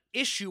not an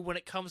issue when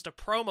it comes to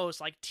promos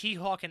like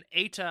T-Hawk and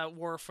Eita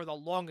were for the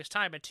longest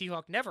time, and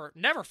T-Hawk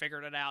never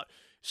figured it out.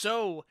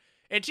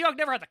 And T-Hawk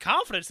never had the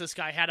confidence this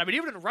guy had. I mean,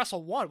 even in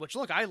Wrestle 1, which,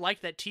 look, I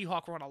like that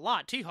T-Hawk run a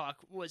lot. T-Hawk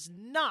was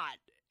not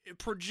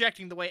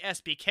projecting the way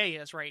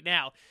SBK is right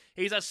now.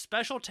 He's a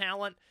special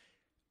talent.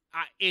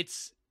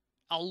 It's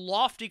a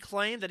lofty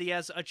claim that he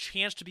has a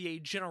chance to be a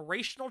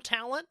generational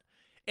talent,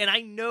 and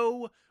I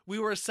know we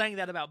were saying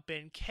that about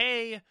Ben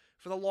K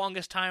for the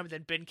longest time,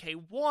 then Ben K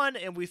won,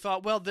 and we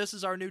thought, well, this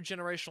is our new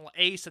generational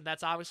ace, and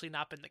that's obviously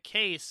not been the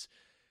case.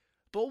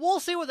 But we'll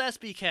see with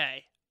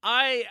SBK.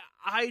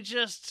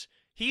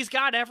 He's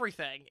got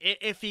everything.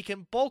 If he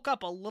can bulk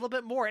up a little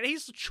bit more, and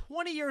he's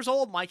 20 years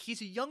old, Mike.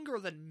 He's younger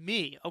than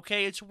me,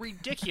 okay? It's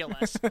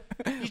ridiculous.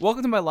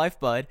 Welcome to my life,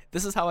 bud.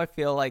 This is how I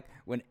feel like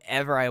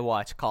whenever I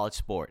watch college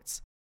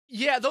sports.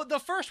 Yeah, the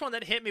first one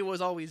that hit me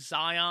was always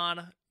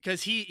Zion,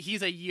 because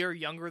he's a year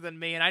younger than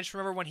me, and I just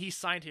remember when he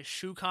signed his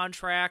shoe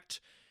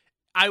contract,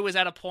 I was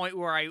at a point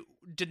where I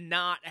did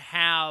not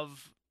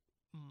have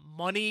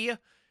money.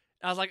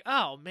 I was like,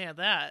 oh, man,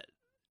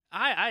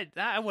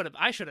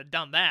 I should have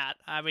done that.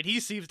 I mean,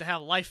 he seems to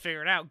have life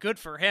figured out. Good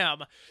for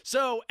him.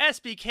 So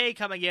SBK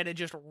coming in and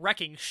just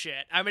wrecking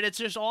shit. I mean, it's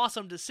just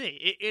awesome to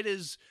see. It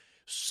is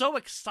so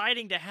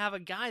exciting to have a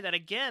guy that,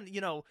 again,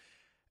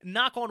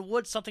 knock on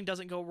wood, something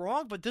doesn't go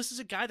wrong, but this is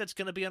a guy that's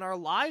going to be in our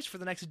lives for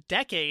the next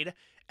decade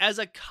as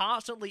a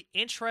constantly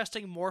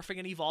interesting, morphing,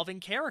 and evolving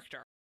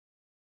character.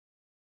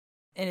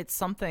 And it's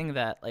something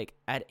that, like,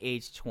 at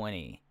age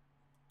 20,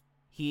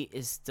 he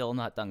is still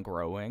not done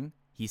growing.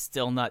 He's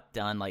still not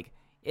done, like,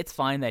 it's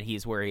fine that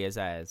he's where he is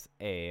as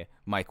a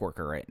mic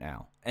worker right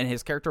now. And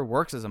his character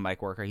works as a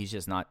mic worker. He's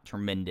just not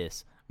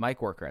tremendous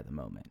mic worker at the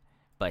moment.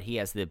 But he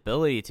has the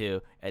ability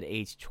to, at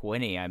age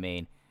 20, I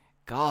mean,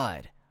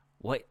 God,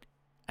 what?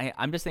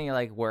 I'm just thinking,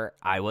 like, where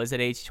I was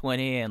at age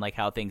 20 and, like,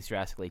 how things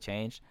drastically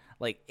changed.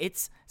 Like,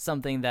 it's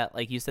something that,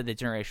 like you said, the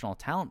generational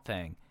talent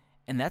thing.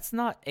 And that's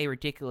not a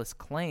ridiculous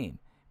claim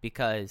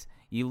because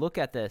you look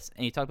at this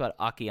and you talk about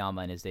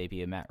Akiyama and his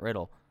debut, Matt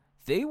Riddle.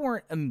 They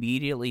weren't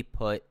immediately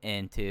put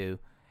into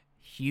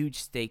huge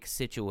stakes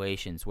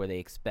situations where they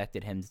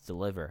expected him to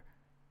deliver,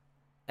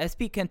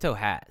 SB Kento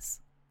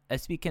has.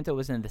 SB Kento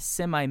was in the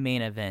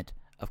semi-main event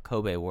of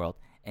Kobe World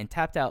and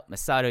tapped out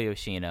Masato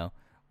Yoshino,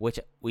 which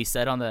we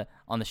said on the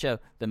show,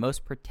 the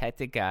most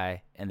protected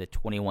guy in the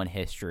 21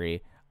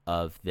 history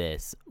of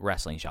this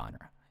wrestling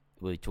genre.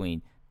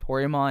 Between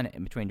Toryumon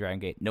and between Dragon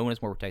Gate, no one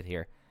is more protected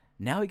here.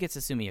 Now he gets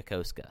Susumu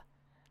Yokosuka.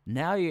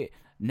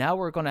 Now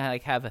we're going to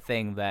have a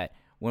thing that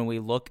when we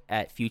look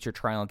at future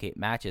Triangle Gate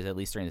matches, at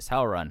least during this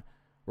title run,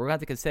 we're going to have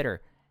to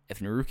consider if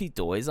Naruki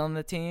Doi's on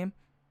the team,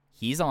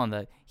 he's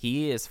on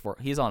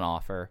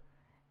offer.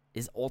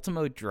 Is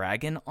Ultimo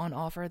Dragon on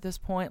offer at this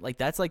point? Like,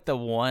 that's like the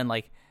one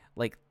like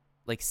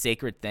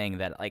sacred thing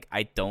that like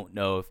I don't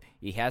know if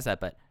he has that,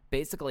 but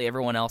basically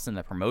everyone else in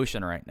the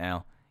promotion right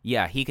now,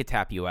 yeah, he could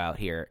tap you out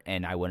here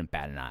and I wouldn't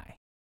bat an eye.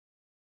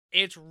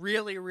 It's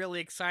really,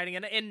 really exciting.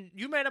 And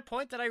you made a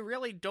point that I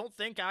really don't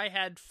think I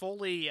had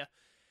fully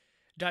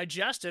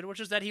digested, which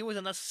is that he was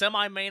in the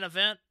semi-main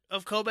event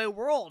of Kobe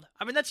World.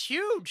 I mean, that's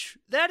huge.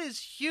 That is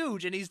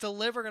huge. And he's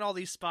delivering in all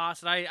these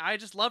spots, and I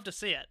just love to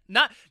see it.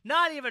 Not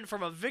even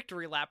from a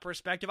victory lap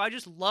perspective. I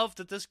just love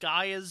that this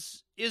guy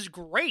is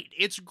great.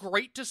 It's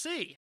great to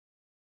see.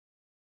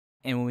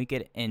 And when we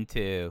get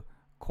into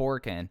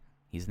Korakuen,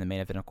 he's in the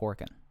main event of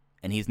Korakuen.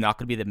 And he's not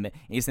going to be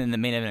he's in the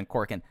main event of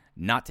Korakuen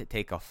not to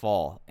take a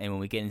fall. And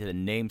when we get into the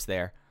names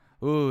there,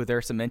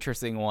 there's some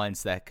interesting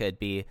ones that could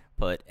be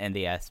put in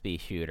the SB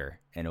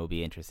shooter, and it'll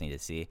be interesting to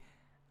see.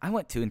 I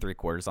went 2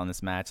 3/4 on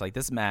this match. Like,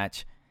 this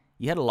match,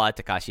 you had a lot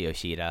of Takashi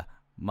Yoshida.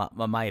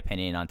 My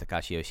opinion on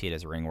Takashi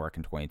Yoshida's ring work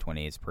in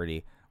 2020 is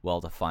pretty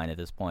well defined at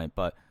this point.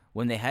 But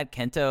when they had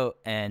Kento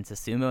and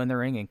Susumu in the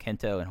ring, and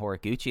Kento and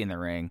Horiguchi in the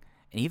ring,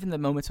 and even the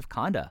moments of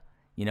Kanda,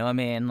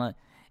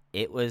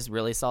 it was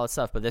really solid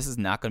stuff. But this is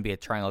not going to be a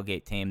Triangle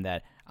Gate team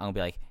that I'm going to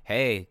be like,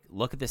 hey,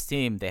 look at this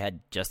team. They had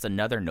just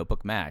another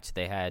notebook match.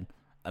 They had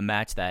a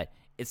match that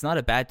it's not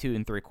a bad 2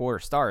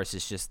 3/4 stars.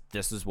 It's just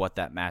this is what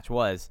that match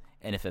was,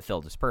 and it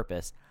fulfilled its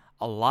purpose.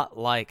 A lot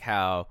like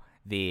how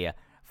the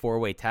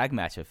 4-way tag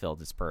match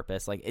fulfilled its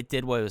purpose. Like, it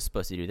did what it was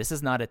supposed to do. This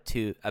is not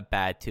a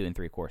bad 2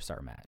 3/4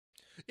 star match.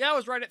 Yeah, I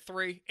was right at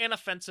 3.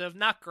 Inoffensive,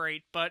 not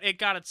great, but it's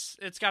got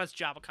its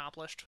job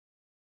accomplished.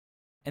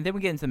 And then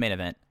we get into the main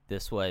event.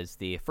 This was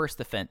the first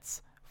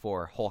defense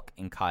for Hulk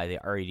and Kai, the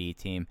RED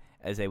team,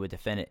 as they would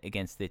defend it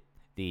against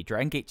the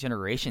Dragon Gate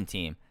Generation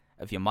team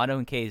of Yamato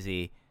and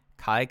KZ.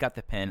 Kai got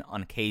the pin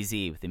on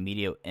KZ with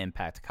immediate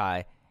impact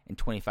Kai in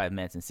 25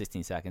 minutes and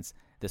 16 seconds.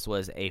 This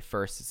was a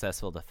first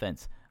successful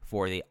defense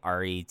for the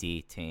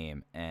RED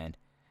team. And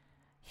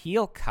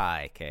heel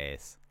Kai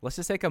case. Let's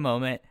just take a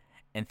moment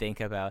and think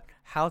about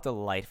how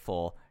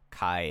delightful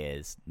Kai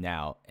is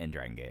now in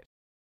Dragon Gate.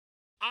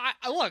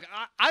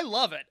 I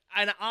love it,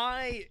 and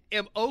I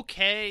am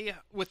okay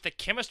with the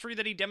chemistry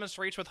that he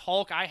demonstrates with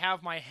Hulk. I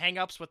have my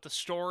hang-ups with the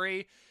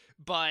story,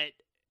 but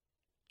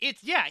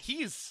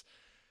he's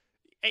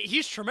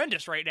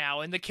tremendous right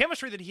now, and the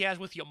chemistry that he has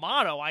with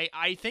Yamato,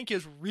 I think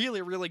is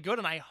really, really good,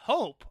 and I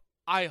hope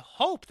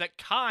that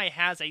Kai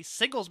has a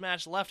singles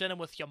match left in him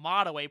with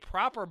Yamato, a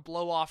proper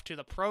blow-off to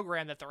the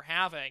program that they're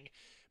having,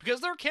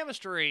 because their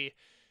chemistry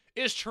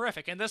is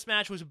terrific, and this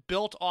match was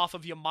built off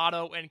of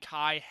Yamato and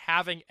Kai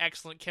having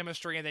excellent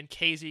chemistry, and then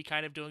KZ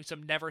kind of doing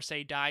some never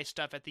say die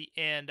stuff at the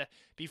end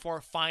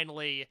before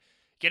finally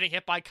getting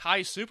hit by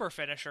Kai's super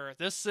finisher.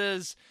 This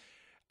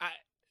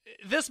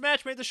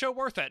match made the show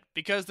worth it,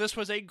 because this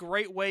was a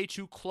great way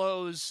to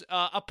close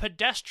a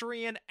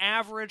pedestrian,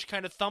 average,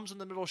 kind of thumbs in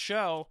the middle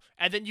show,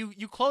 and then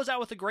you close out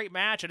with a great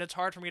match, and it's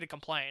hard for me to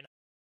complain.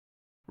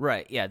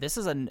 Right, yeah,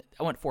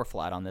 I went 4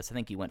 flat on this. I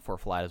think you went 4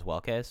 flat as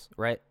well, Case,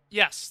 right?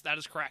 Yes, that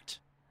is correct.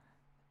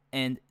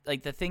 And,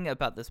 like, the thing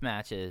about this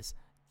match is,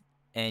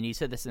 and you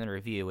said this in the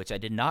review, which I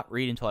did not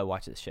read until I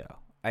watched this show.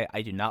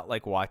 I do not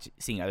like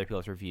seeing other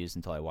people's reviews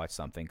until I watch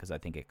something, because I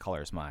think it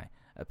colors my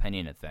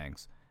opinion of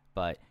things.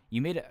 But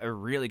you made a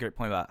really great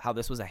point about how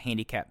this was a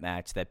handicap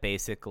match, that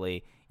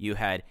basically you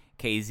had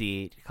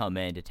KZ come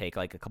in to take,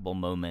 like, a couple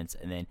moments,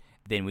 and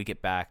then we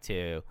get back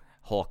to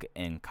Hulk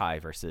and Kai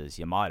versus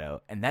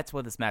Yamato, and that's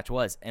what this match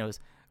was, and it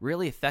was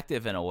really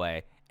effective in a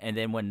way. And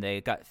then when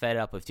they got fed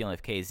up with dealing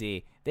with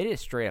KZ, they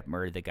just straight up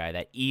murdered the guy.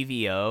 That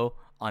EVO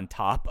on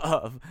top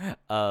of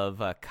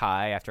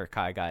Kai after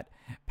Kai got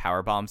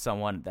powerbombed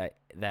someone that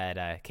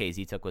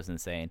KZ took was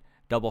insane.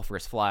 Double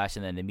first flash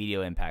and then the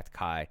immediate impact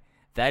Kai.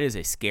 That is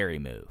a scary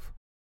move.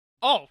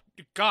 Oh,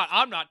 God,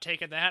 I'm not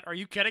taking that. Are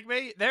you kidding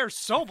me? There's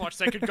so much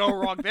that could go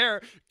wrong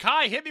there.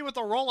 Kai, hit me with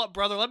a roll-up,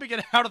 brother. Let me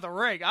get out of the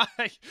ring.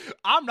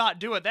 I'm not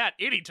doing that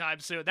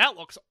anytime soon. That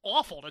looks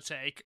awful to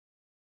take.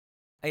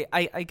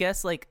 I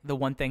guess, like, the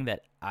one thing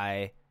that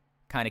I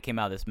kind of came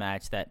out of this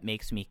match that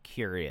makes me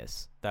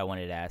curious that I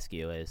wanted to ask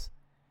you is,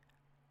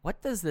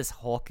 what does this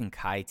Hulk and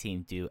Kai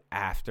team do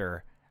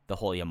after the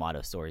whole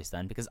Yamato story's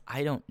done? Because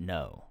I don't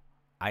know.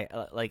 I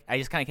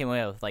just kind of came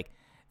away with, like,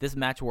 this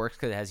match works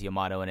because it has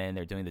Yamato in it, and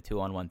they're doing the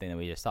 2-on-1 thing that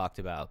we just talked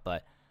about.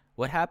 But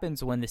what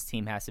happens when this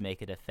team has to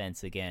make a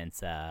defense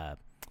against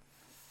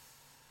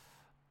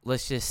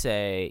let's just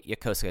say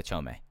Yokosuka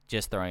Chome,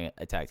 just throwing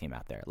a tag team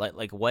out there.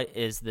 Like what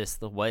is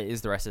the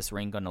rest of this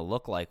ring going to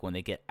look like when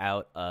they get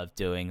out of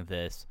doing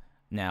this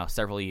now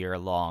several year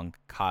long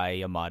Kai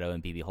Yamato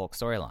and BB Hulk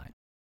storyline?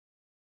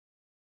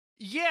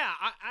 Yeah,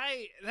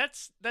 I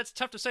that's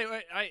tough to say.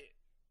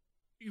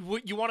 You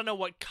want to know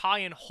what Kai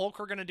and Hulk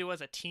are going to do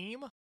as a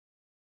team?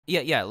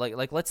 Yeah.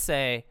 Like let's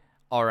say,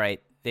 all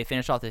right, they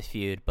finish off this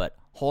feud, but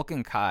Hulk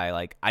and Kai,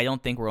 like, I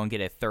don't think we're going to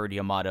get a third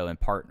Yamato and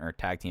partner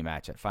tag team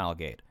match at Final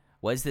Gate.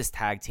 What is this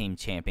tag team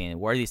champion?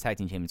 What are these tag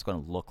team champions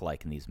going to look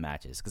like in these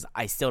matches? Because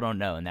I still don't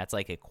know, and that's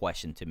like a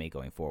question to me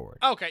going forward.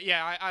 Okay,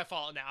 yeah, I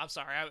follow now. I'm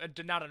sorry, I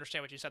did not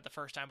understand what you said the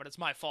first time, but it's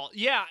my fault.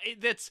 Yeah,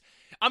 that's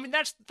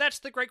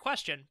the great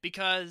question,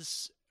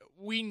 because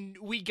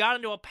we got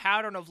into a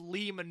pattern of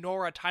Lee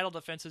Minoura title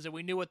defenses, and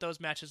we knew what those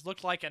matches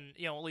looked like, and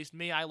at least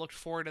me, I looked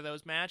forward to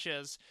those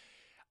matches.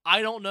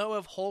 I don't know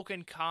if Hulk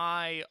and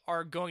Kai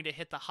are going to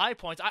hit the high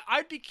points.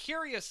 I'd be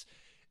curious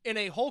in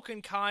a Hulk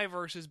and Kai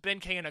versus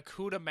Ben-K and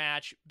Okuda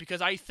match,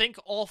 because I think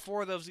all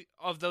four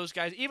of those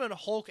guys, even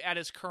Hulk at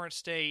his current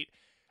state,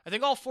 I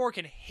think all four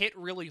can hit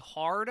really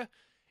hard,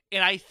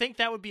 and I think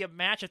that would be a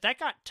match, if that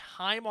got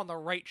time on the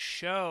right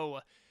show,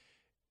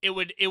 it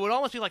would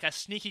almost be like a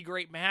sneaky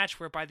great match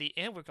where by the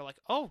end we'd go like,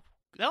 oh,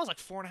 that was like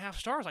 4.5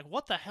 stars. Like,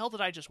 what the hell did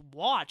I just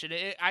watch? And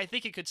I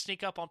think it could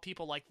sneak up on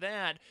people like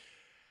that.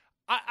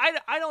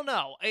 I don't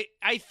know.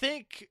 I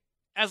think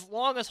as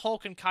long as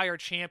Hulk and Kai are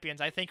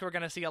champions, I think we're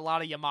going to see a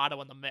lot of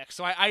Yamato in the mix.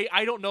 So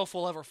I don't know if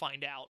we'll ever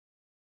find out.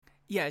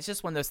 Yeah, it's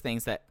just one of those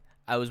things that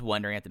I was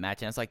wondering at the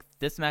match, and it's like,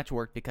 this match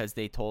worked because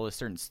they told a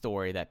certain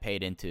story that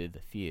paid into the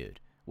feud.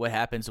 What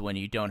happens when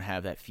you don't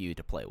have that feud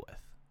to play with?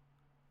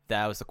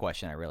 That was the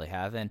question I really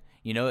have. And,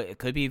 it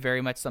could be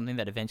very much something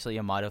that eventually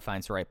Yamato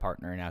finds the right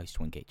partner, and now he's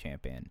Twin Gate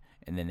champion,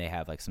 and then they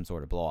have like some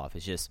sort of blow off.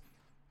 It's just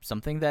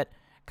something that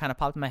kind of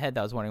popped in my head that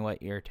I was wondering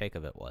what your take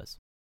of it was.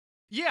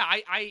 Yeah,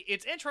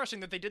 it's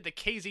interesting that they did the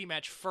KZ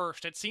match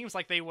first. It seems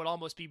like they would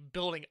almost be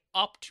building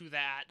up to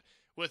that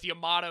with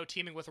Yamato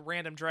teaming with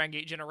random Dragon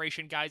Gate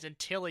Generation guys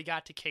until he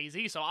got to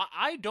KZ. So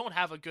I don't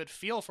have a good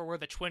feel for where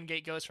the Twin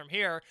Gate goes from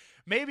here.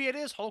 Maybe it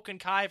is Hulk and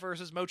Kai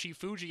versus Mochi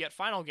Fuji at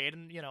Final Gate,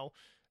 and,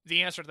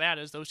 the answer to that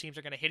is those teams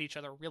are going to hit each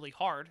other really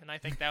hard, and I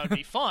think that would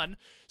be fun.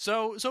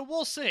 So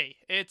we'll see.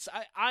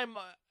 I'm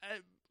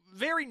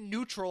very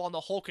neutral on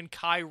the Hulk and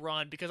Kai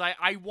run, because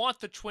I want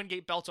the Twin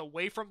Gate belts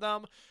away from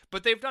them,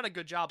 but they've done a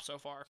good job so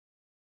far.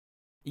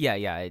 Yeah,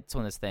 it's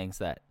one of those things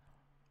that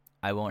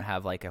I won't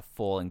have like a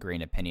full and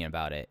green opinion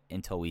about it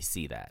until we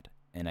see that.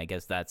 And I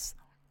guess that's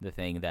the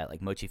thing that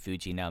like Mochi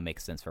Fuji now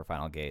makes sense for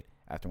Final Gate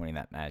after winning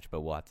that match,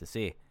 but we'll have to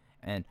see.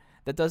 And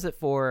that does it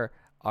for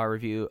our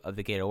review of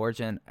the Gate of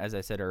Origin. As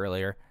I said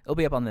earlier, it'll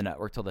be up on the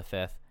network till the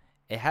 5th.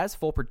 It has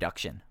full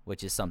production,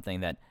 which is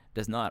something that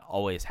does not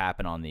always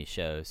happen on these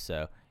shows.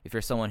 So if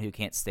you're someone who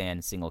can't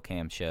stand single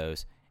cam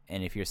shows,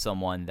 and if you're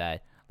someone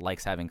that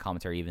likes having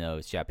commentary even though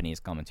it's Japanese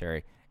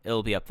commentary,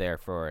 it'll be up there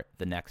for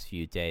the next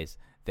few days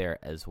there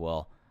as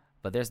well.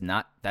 But that's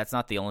not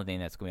the only thing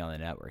that's going to be on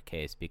the network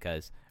case,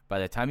 because by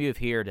the time you've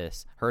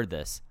heard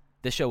this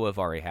show will have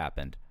already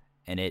happened,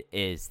 and it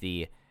is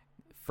the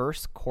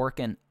first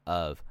Korakuen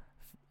of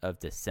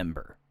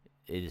December.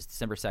 It is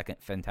December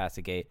 2nd,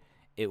 Fantastic Gate.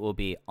 It will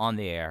be on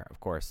the air, of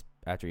course.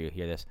 After you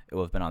hear this, it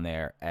will have been on the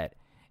air at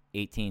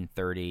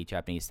 18:30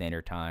 Japanese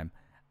Standard Time.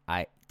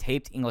 I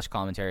taped English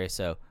commentary,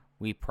 so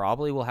we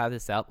probably will have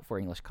this out before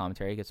English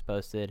commentary gets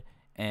posted.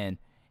 And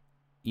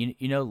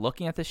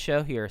looking at this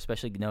show here,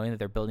 especially knowing that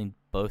they're building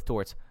both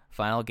towards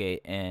Final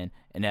Gate and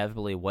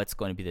inevitably what's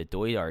going to be the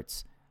Doi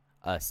Darts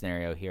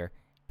scenario here,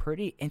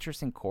 pretty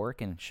interesting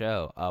Korakuen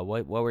show.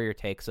 What were your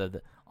takes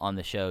on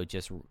the show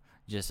just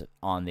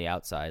on the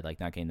outside, like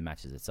not getting the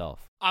matches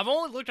itself? I've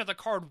only looked at the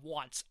card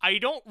once. I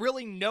don't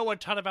really know a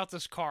ton about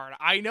this card.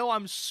 I know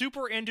I'm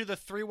super into the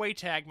 3-way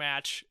tag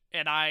match,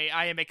 and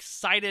I am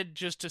excited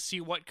just to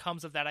see what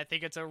comes of that. I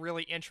think it's a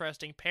really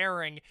interesting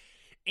pairing,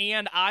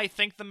 and I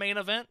think the main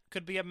event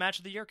could be a match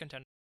of the year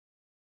contender.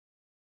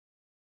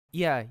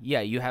 Yeah,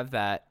 you have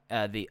that.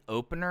 The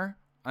opener,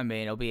 I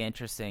mean, it'll be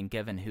interesting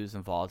given who's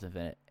involved in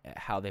it,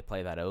 how they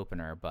play that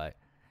opener, but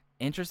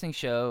interesting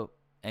show.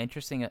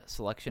 Interesting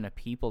selection of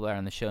people that are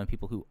on the show and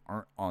people who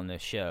aren't on the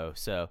show.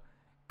 So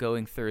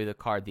going through the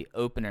card, the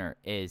opener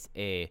is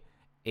a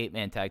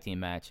 8-man tag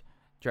team match.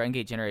 Dragon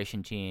Gate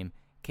Generation team,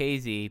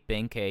 KZ,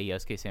 Ben-K,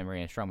 Yosuke Samurai,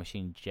 and Strong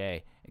Machine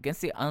J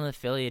against the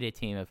unaffiliated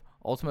team of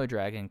Ultimo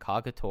Dragon,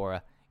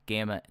 Kagetora,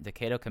 Gamma, and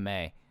Takedo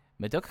Kamei.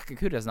 Madoka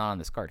Kakuta is not on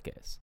this card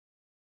case.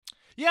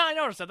 Yeah, I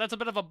noticed that. That's a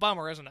bit of a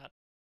bummer, isn't it?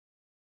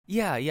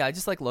 Yeah, I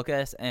just look at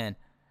this, and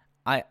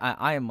I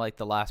am like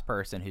the last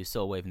person who's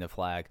still waving the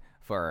flag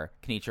for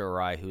Kenichiro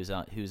Arai,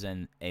 who's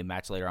in a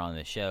match later on in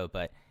the show,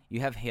 but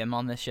you have him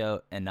on the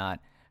show and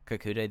not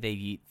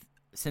Kakuta.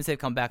 Since they've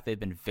come back, they've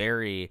been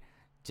very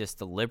just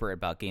deliberate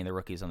about getting the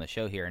rookies on the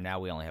show here, and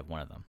now we only have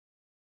one of them.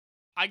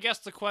 I guess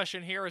the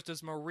question here is,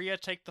 does Maria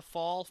take the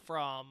fall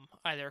from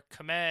either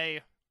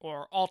Kamei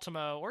or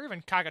Ultimo or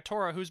even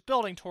Kagetora, who's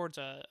building towards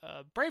a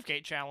Brave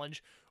Gate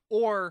challenge,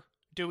 or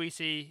do we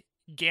see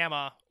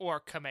Gamma or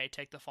Kamei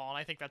take the fall, and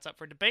I think that's up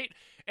for debate.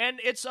 And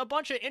it's a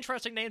bunch of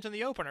interesting names in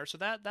the opener, so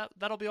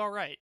that'll be all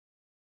right.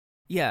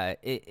 Yeah,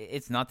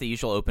 it's not the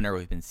usual opener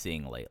we've been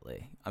seeing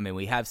lately. I mean,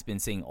 we have been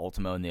seeing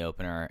Ultimo in the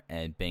opener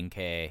and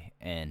Benkei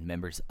and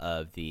members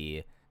of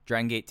the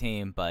Dragon Gate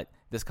team, but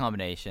this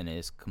combination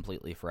is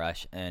completely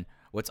fresh. And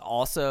what's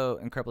also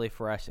incredibly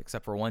fresh,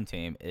 except for one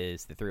team,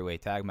 is the three-way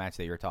tag match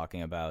that you were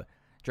talking about.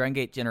 Dragon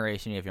Gate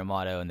Generation, you have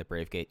Yamato and the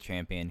Brave Gate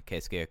champion,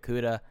 Keisuke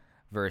Okuda,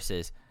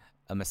 versus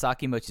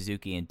Masaki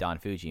Mochizuki and Don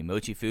Fuji.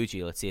 Mochi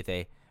Fuji, let's see if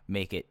they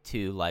make it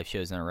 2 live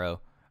shows in a row,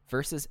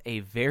 versus a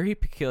very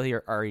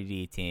peculiar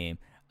RED team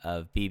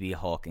of BB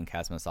Hulk and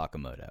Kazuma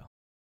Sakamoto.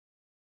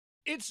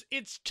 It's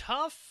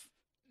tough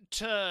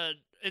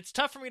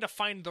for me to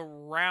find the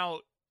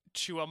route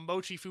to a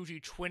Mochi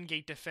Fuji Twin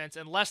Gate defense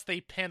unless they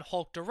pin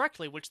Hulk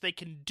directly, which they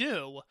can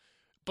do,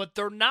 but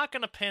they're not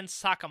going to pin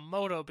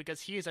Sakamoto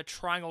because he is a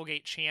Triangle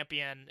Gate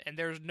champion, and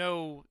there's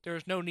no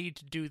need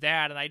to do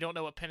that, and I don't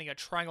know what pinning a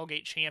Triangle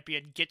Gate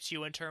champion gets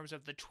you in terms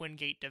of the Twin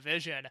Gate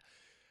division.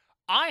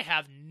 I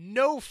have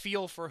no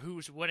feel for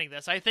who's winning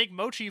this. I think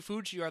Mochi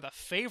Fuji are the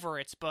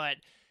favorites, but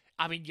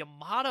I mean,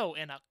 Yamato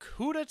and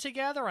Okuda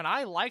together, and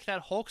I like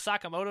that Hulk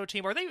Sakamoto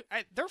team.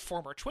 They're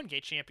former Twin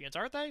Gate champions,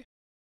 aren't they?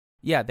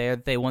 Yeah,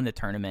 they won the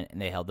tournament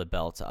and they held the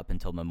belts up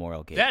until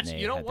Memorial Gate. That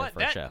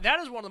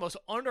is one of the most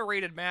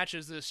underrated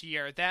matches this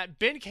year. That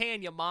Benkei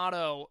and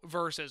Yamato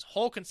versus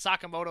Hulk and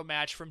Sakamoto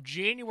match from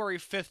January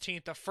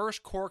 15th, the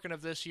first Korakuen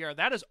of this year.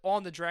 That is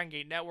on the Dragon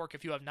Gate Network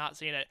if you have not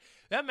seen it.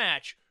 That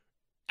match,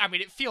 I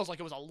mean, it feels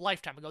like it was a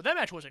lifetime ago. That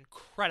match was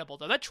incredible,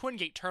 though. That Twin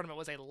Gate tournament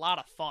was a lot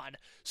of fun.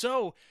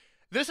 So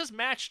this is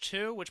match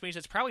 2, which means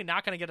it's probably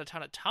not going to get a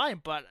ton of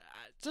time, but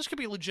this could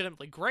be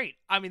legitimately great.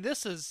 I mean,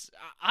 this is...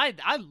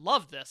 I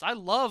love this. I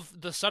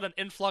love the sudden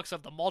influx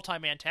of the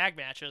multi-man tag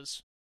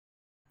matches.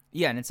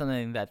 Yeah, and it's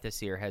something that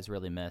this year has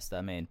really missed.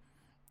 I mean,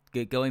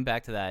 going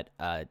back to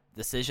that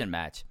decision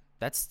match,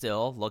 that's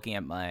still, looking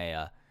at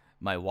my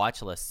my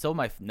watch list, still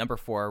my number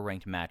 4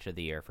 ranked match of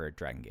the year for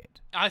Dragon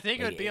Gate. I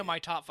think it would be in my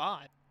top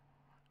 5.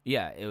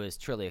 Yeah, it was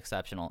truly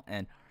exceptional.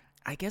 And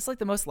I guess like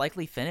the most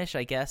likely finish,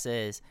 I guess,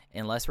 is,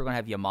 unless we're going to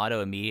have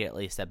Yamato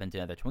immediately step into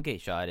another Twin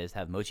Gate shot, is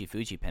have Mochi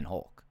Fuji pin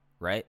Hulk,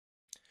 right?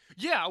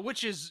 Yeah,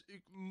 which is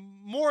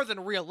more than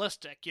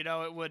realistic. You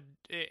know,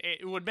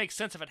 it would make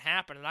sense if it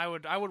happened, and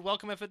I would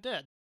welcome if it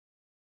did.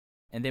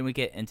 And then we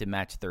get into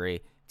match 3.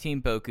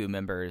 Team Boku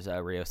members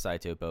Ryo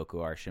Saito,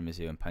 Boku-R,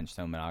 Shimizu, and Punch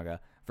Tominaga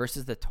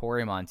versus the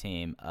Toryumon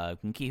team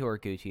of Genki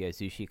Horiguchi,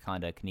 Azushi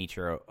Kanda,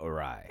 Kenichiro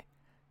Arai.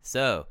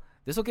 So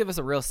this will give us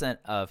a real sense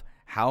of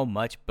how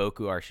much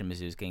Boku-R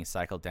Shimizu is getting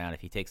cycled down if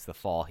he takes the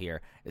fall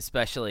here,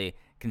 especially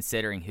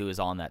considering who is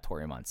on that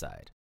Toryumon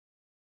side.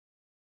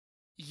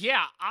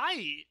 Yeah,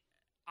 I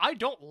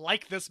don't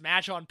like this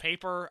match on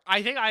paper.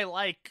 I think I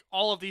like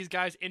all of these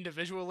guys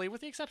individually, with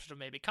the exception of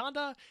maybe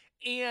Kanda,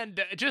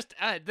 and just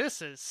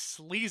this is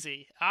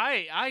sleazy.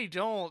 I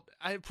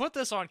put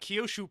this on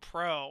Kyushu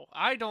Pro.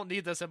 I don't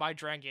need this in my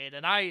Dragon Gate,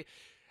 and I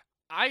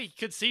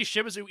could see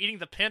Shimizu eating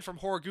the pin from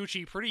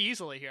Horiguchi pretty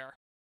easily here.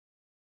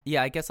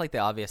 Yeah, I guess like the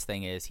obvious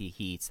thing is he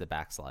eats the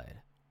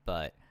backslide,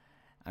 but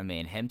I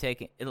mean him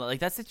taking, like,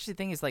 that's the interesting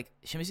thing is like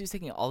Shimizu's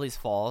taking all these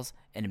falls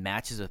and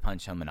matches with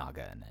Punch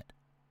Tominaga in it,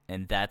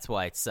 and that's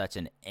why it's such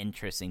an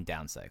interesting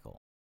down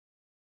cycle.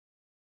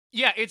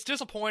 Yeah, it's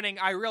disappointing.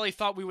 I really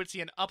thought we would see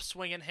an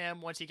upswing in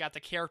him once he got the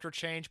character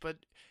change, but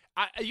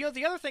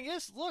the other thing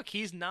is, look,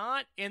 he's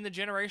not in the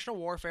Generational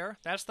Warfare.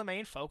 That's the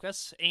main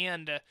focus,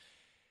 and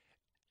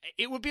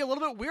it would be a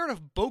little bit weird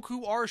if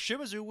Boku-R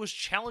Shimizu was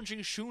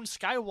challenging Shun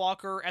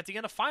Skywalker at the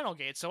end of Final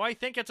Gate, so I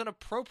think it's an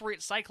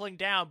appropriate cycling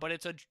down, but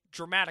it's a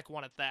dramatic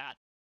one at that.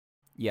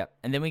 Yep,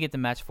 and then we get to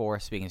match 4,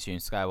 speaking of Shun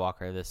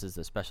Skywalker. This is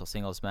the special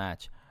singles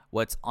match.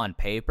 What's on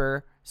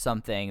paper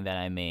something that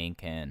I mean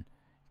can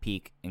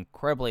peak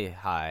incredibly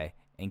high,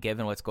 and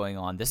given what's going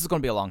on, this is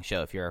going to be a long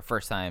show. If you're a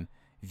first-time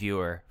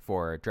viewer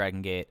for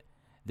Dragon Gate,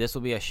 this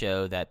will be a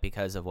show that,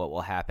 because of what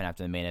will happen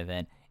after the main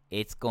event,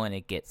 it's going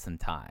to get some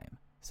time.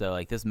 So,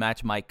 like, this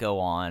match might go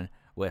on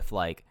with,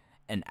 like,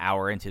 an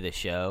hour into the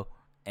show,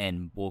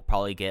 and we'll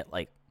probably get,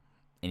 like,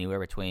 anywhere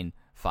between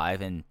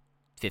 5 and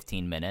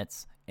 15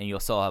 minutes, and you'll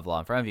still have a lot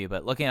in front of you.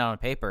 But looking at it on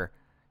paper,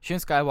 Shun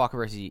Skywalker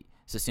versus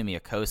Susumu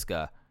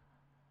Yokosuka,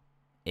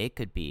 it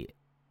could be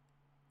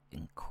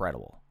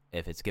incredible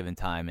if it's given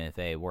time and if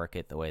they work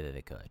it the way that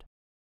they could.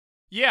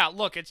 Yeah,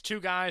 look, it's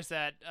two guys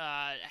that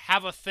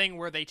have a thing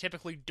where they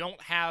typically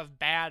don't have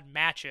bad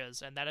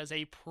matches, and that is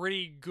a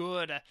pretty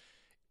good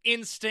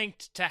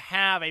instinct to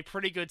have, a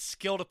pretty good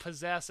skill to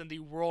possess in the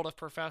world of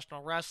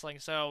professional wrestling.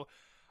 So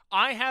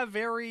I have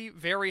very,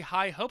 very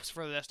high hopes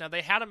for this. Now,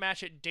 they had a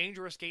match at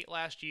Dangerous Gate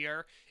last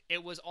year.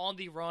 It was on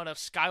the run of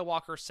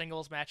Skywalker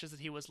singles matches that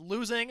he was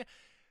losing.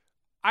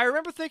 I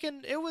remember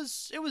thinking it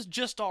was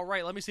just all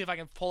right. Let me see if I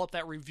can pull up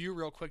that review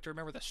real quick to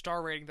remember the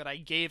star rating that I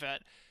gave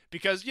it.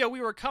 Because, we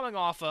were coming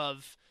off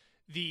of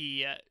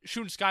the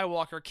Shun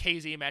Skywalker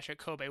KZ match at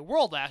Kobe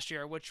World last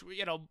year, which,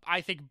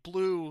 I think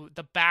blew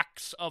the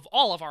backs of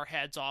all of our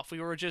heads off. We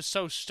were just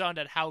so stunned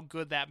at how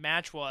good that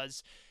match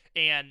was.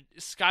 and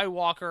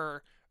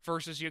Skywalker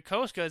versus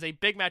Yokosuka is a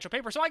big match on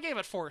paper, so I gave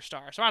it 4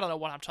 stars, so I don't know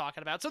what I'm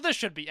talking about. So this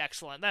should be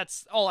excellent.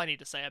 That's all I need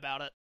to say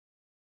about it.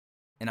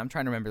 And I'm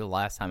trying to remember the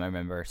last time I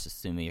remember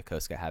Susumu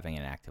Yokosuka having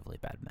an actively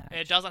bad match.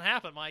 It doesn't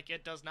happen, Mike.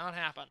 It does not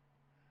happen.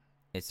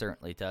 It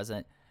certainly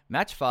doesn't.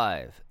 Match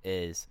 5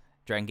 is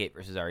Dragon Gate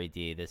versus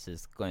RED. This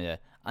is going to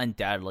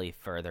undoubtedly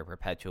further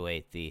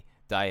perpetuate the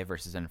Daya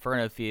versus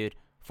Inferno feud.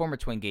 Former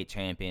Twin Gate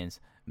champions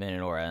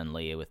Minoru and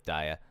Lee with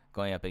Daya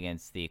going up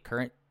against the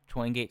current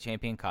Twin Gate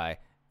champion Kai,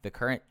 the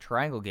current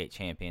Triangle Gate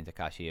champion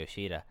Takashi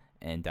Yoshida,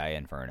 and Daya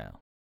Inferno.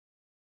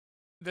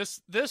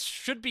 This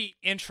should be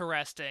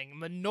interesting.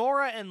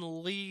 Minoru and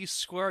Lee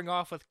squaring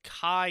off with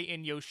Kai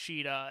and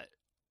Yoshida.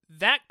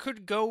 That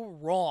could go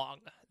wrong.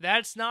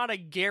 That's not a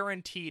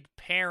guaranteed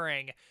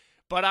pairing.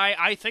 But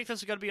I think this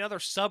is going to be another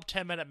sub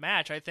 10-minute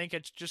match. I think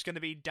it's just going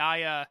to be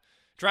Dragon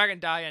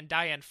Daya and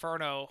Daya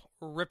Inferno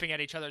ripping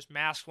at each other's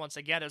masks once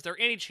again. Is there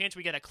any chance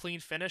we get a clean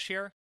finish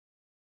here?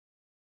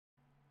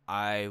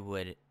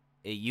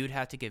 You'd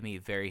have to give me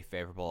very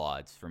favorable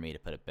odds for me to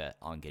put a bet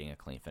on getting a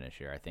clean finish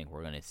here. I think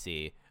we're going to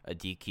see a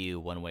DQ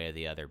one way or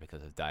the other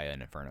because of Daya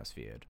and Inferno's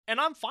feud. And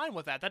I'm fine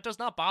with that. That does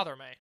not bother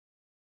me.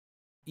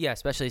 Yeah,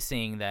 especially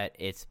seeing that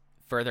it's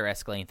further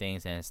escalating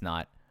things and it's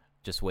not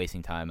just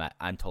wasting time.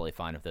 I'm totally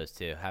fine with those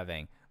two.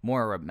 Having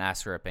more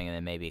mask ripping, and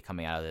then maybe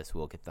coming out of this,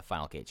 we'll get the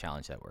Final Gate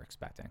challenge that we're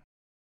expecting.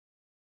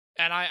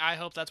 And I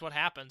hope that's what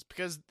happens,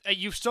 because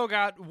you've still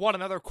got,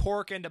 another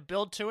Korakuen to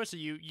build to it, so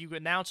you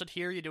announce it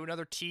here, you do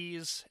another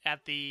tease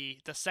at the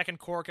second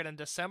Korakuen in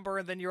December,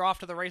 and then you're off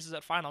to the races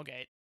at Final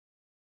Gate.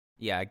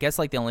 Yeah, I guess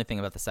the only thing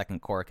about the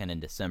second Korakuen in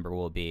December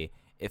will be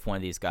if one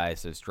of these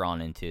guys is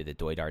drawn into the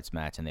Doi Darts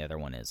match and the other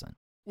one isn't.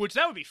 Which,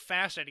 that would be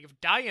fascinating. If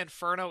Daya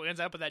Inferno ends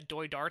up with that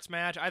Doi Darts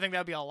match, I think that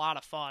would be a lot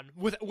of fun,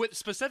 with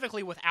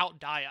specifically without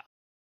Daya.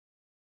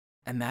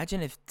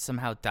 Imagine if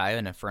somehow Daya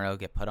and Inferno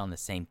get put on the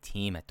same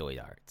team at Doi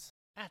Darts.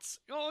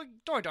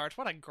 Doi Darts,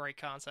 what a great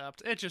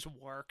concept. It just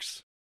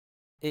works.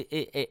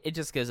 It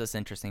just gives us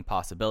interesting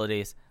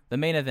possibilities. The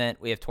main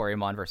event, we have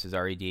Toryumon versus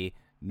RED,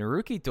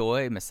 Naruki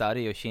Doi,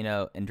 Masato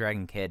Yoshino, and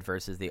Dragon Kid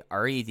versus the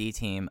RED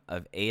team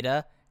of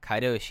Eita,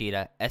 Kaito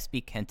Ishida,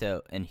 SB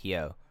Kento, and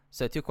Hyo.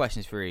 So 2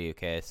 questions for you,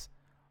 Case.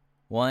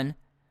 1,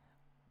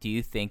 do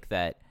you think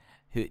that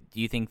SB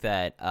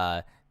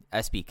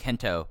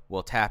Kento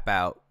will tap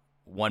out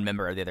one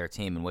member of the other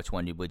team, and which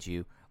one would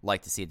you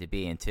like to see it to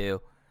be? And 2,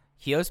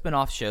 Hyo's been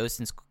off shows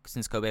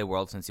since Kobe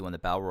World, since he won the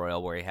Battle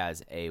Royal, where he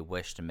has a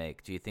wish to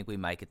make. Do you think we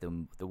might get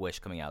the wish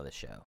coming out of the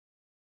show?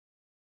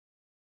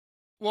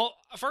 Well,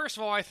 first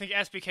of all, I think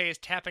SBK is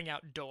tapping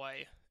out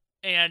Doi,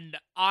 and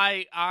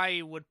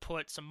I would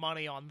put some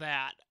money on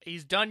that.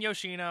 He's done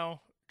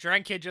Yoshino.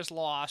 Dragon Kid just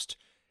lost.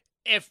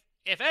 If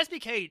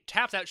SBK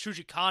taps out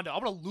Shuji Kondo,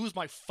 I'm going to lose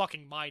my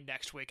fucking mind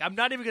next week. I'm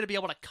not even going to be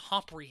able to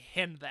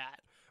comprehend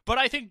that. But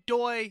I think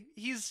Doi,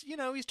 he's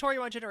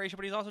Toryumon generation,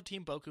 but he's also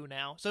Team Boku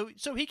now.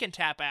 So he can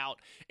tap out.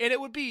 And it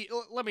would be,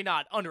 let me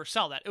not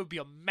undersell that, it would be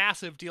a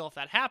massive deal if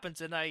that happens,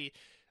 and I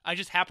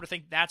just happen to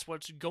think that's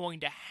what's going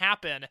to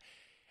happen.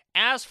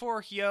 As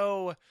for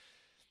Hyo,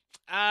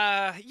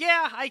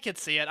 yeah, I could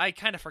see it. I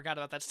kind of forgot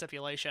about that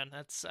stipulation.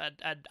 That's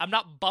I'm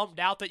not bummed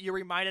out that you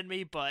reminded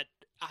me, but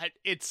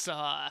it's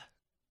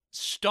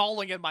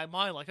stalling in my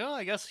mind. Like,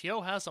 I guess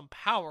Hyo has some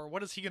power.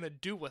 What is he gonna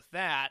do with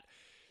that?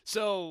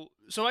 So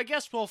I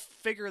guess we'll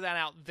figure that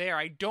out there.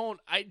 I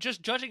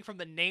just judging from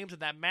the names in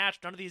that match,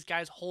 none of these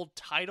guys hold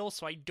titles,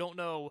 so I don't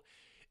know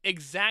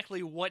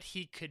exactly what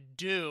he could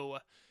do.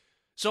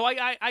 So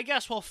I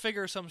guess we'll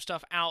figure some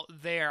stuff out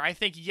there. I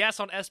think yes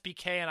on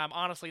SBK, and I'm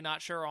honestly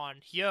not sure on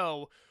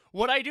Hyo.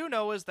 What I do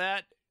know is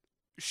that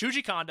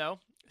Shuji Kondo,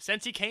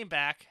 since he came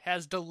back,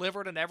 has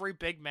delivered in every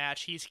big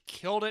match. He's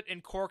killed it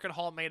in Korakuen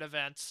Hall main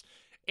events,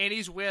 and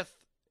he's with...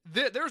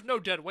 There's no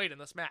dead weight in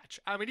this match.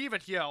 I mean,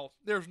 even Hyo,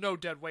 there's no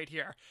dead weight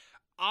here.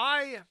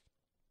 I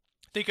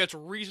think it's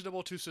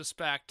reasonable to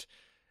suspect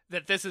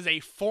that this is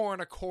a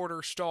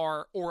 4.25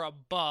 star or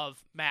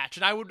above match,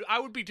 and I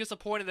would be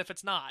disappointed if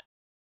it's not.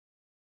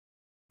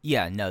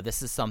 Yeah, no,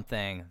 this is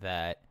something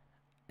that,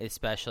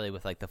 especially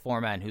with the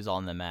format and who's all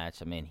in the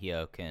match, I mean,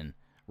 Hyo can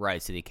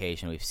rise to the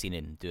occasion. We've seen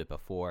him do it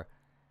before.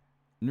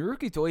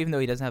 Naruki Doi, even though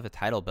he doesn't have a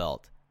title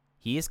belt,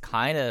 he is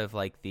kind of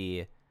like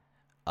the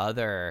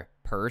other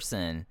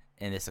person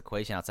in this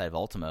equation outside of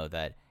Ultimo,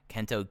 that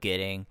Kento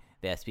getting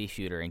the SB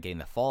shooter and getting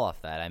the fall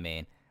off that. I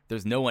mean,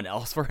 there's no one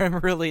else for him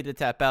really to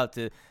tap out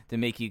to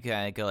make you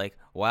kind of go like,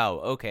 wow,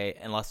 okay,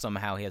 unless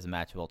somehow he has a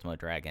match with Ultimo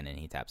Dragon and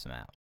he taps him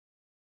out.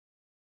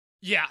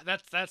 Yeah,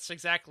 that's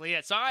exactly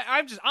it. So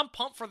I'm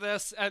pumped for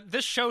this.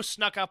 This show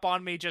snuck up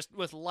on me just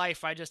with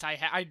life. I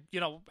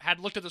had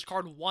looked at this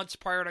card once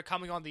prior to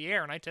coming on the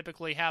air, and I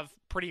typically have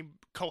pretty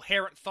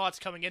coherent thoughts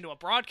coming into a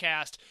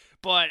broadcast.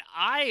 But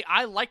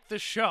I like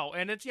this show,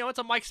 and it's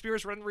a Mike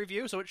Spears written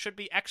review, so it should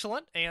be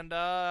excellent. And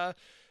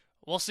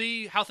we'll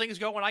see how things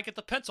go when I get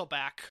the pencil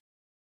back.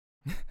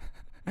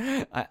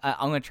 I'm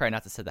gonna try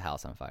not to set the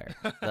house on fire.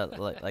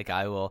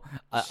 I will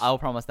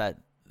promise that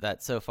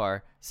so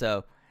far.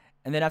 So.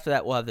 And then after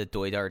that, we'll have the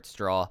Doi Darts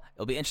draw.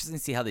 It'll be interesting to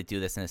see how they do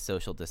this in a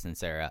social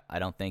distance era. I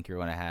don't think you're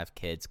going to have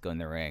kids go in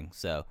the ring.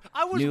 So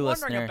I was new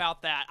wondering listener,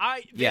 about that.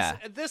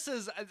 This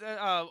is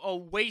a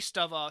waste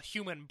of a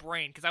human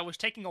brain, because I was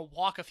taking a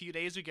walk a few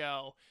days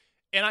ago,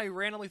 and I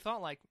randomly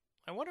thought, like,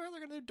 I wonder how they're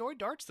going to do Doi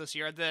Darts this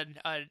year. And then,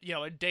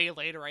 a day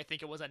later, I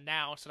think it was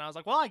announced, and I was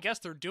like, well, I guess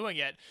they're doing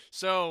it.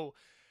 So,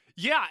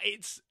 yeah,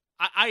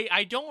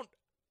 I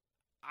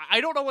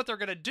don't know what they're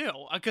gonna do,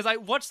 because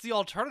what's the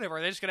alternative?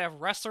 Are they just gonna have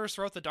wrestlers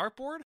throw out the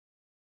dartboard?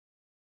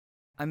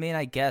 I mean,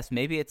 I guess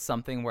maybe it's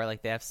something where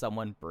like they have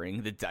someone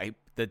bring the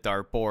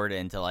dartboard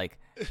into like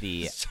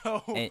the.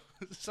 So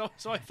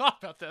I thought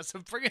about this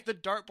and bringing the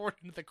dartboard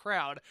into the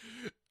crowd.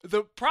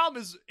 The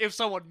problem is if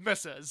someone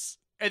misses,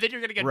 and then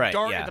you're gonna get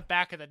dart in the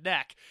back of the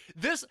neck.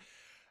 This.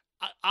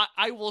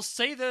 I will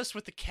say this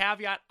with the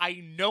caveat,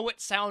 I know it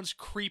sounds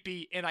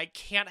creepy and I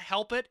can't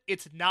help it.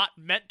 It's not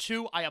meant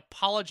to. I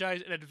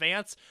apologize in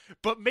advance.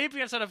 But maybe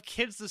instead of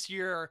kids this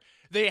year,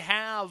 they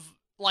have,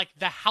 like,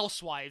 the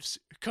housewives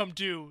come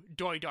do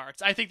Doi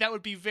Darts. I think that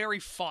would be very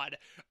fun.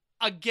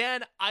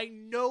 Again, I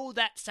know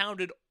that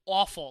sounded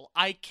awful.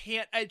 I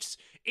can't, it's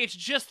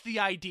just the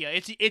idea.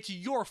 It's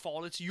your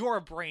fault. It's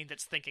your brain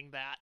that's thinking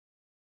that.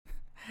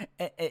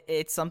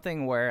 It's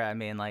something where, I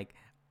mean, like,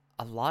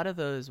 a lot of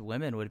those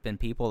women would have been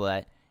people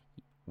that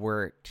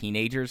were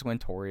teenagers when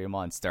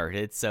Toryumon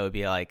started. So it'd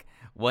be like,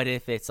 what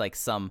if it's like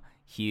some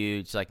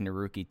huge like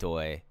Naruki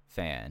Doi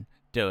fan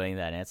doing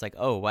that? And it's like,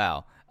 oh,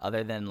 wow.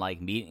 Other than like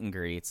meet and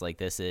greets, like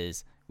this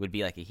would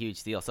be like a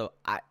huge deal. So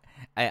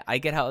I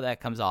get how that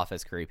comes off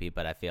as creepy,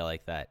 but I feel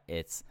like that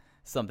it's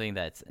something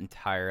that's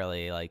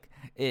entirely like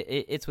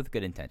it's with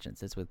good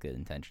intentions. It's with good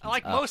intentions.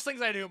 Like most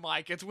things I do,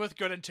 Mike, it's with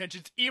good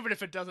intentions, even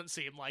if it doesn't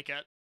seem like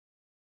it.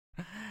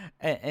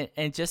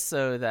 And just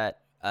so that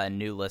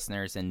new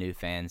listeners and new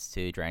fans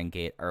to Dragon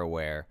Gate are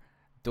aware,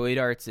 Doi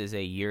Darts is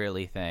a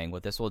yearly thing.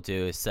 What this will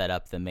do is set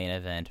up the main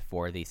event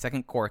for the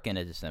second Korakuen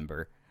of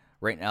December.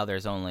 Right now,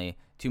 there's only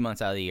 2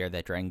 months out of the year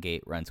that Dragon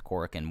Gate runs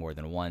Korakuen more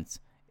than once.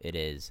 It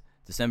is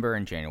December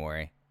and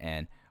January.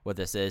 And what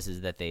this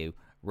is that they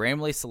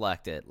randomly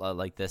select it.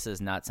 Like, this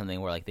is not something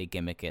where like they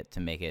gimmick it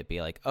to make it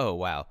be like, oh,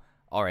 wow,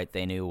 all right,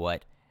 they knew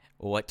what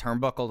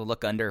turnbuckle to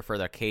look under for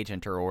their cage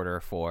enter order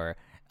for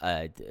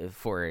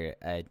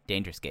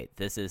Dangerous Gate.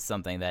 This is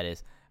something that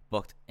is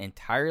booked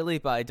entirely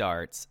by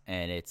Darts,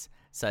 and it's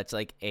such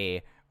like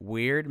a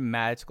weird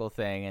magical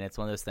thing, and it's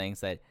one of those things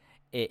that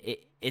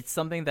it's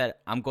something that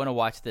I'm going to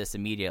watch this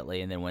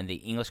immediately, and then when the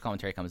English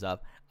commentary comes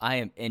up, I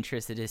am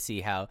interested to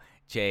see how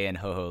Jay and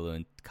Ho Ho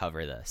Lun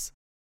cover this.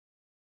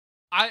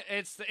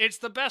 It's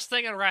the best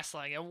thing in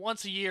wrestling, and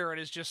once a year it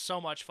is just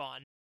so much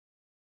fun.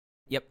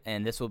 Yep,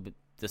 and this will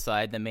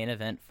decide the main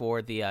event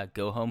for the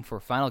Go Home for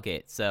Final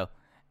Gate. So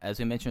as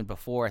we mentioned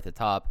before at the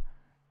top,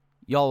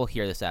 y'all will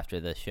hear this after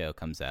the show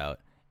comes out,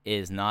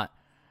 it's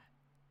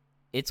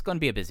going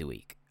to be a busy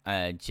week.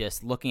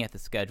 Just looking at the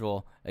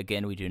schedule,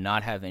 again, we do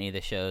not have any of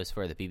the shows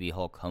for the BB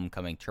Hulk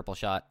Homecoming Triple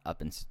Shot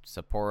up in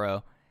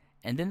Sapporo.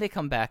 And then they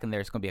come back and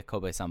there's going to be a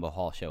Kobe Sanbo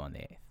Hall show on the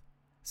 8th.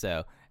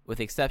 So with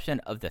the exception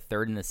of the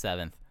 3rd and the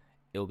 7th,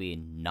 it will be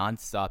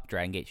non-stop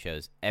Dragon Gate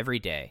shows every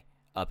day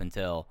up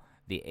until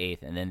the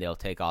 8th. And then they'll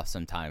take off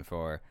some time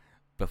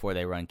before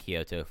they run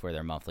Kyoto for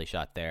their monthly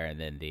shot there, and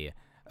then the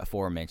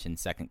aforementioned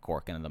second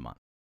Korakuen of the month.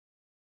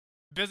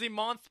 Busy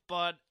month,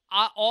 but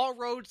all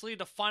roads lead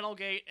to Final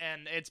Gate,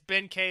 and it's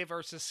Ben-K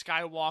versus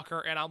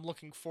Skywalker, and I'm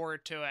looking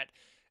forward to it.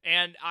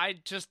 And I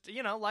just,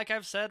 like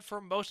I've said for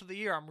most of the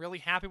year, I'm really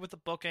happy with the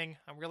booking,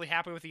 I'm really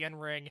happy with the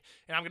in-ring,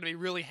 and I'm going to be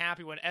really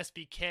happy when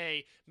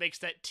SBK makes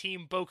that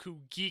Team Boku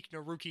Geek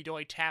Naruki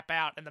Doi tap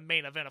out in the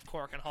main event of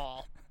Korakuen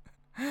Hall.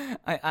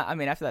 I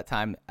mean, after that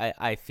time,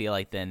 I feel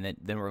like then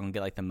we're going to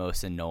get like the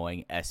most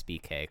annoying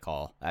SBK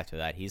call after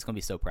that. He's going to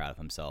be so proud of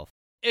himself.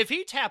 If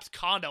he taps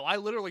Kondo, I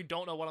literally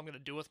don't know what I'm going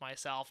to do with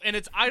myself.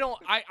 And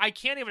I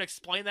can't even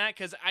explain that,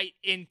 because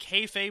in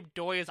kayfabe,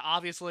 Doi is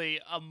obviously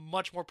a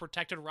much more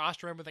protected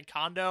roster member than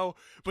Kondo,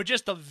 but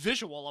just the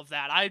visual of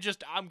that,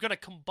 I'm going to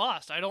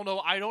combust. I don't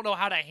know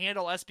how to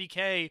handle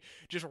SBK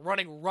just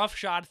running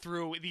roughshod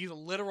through these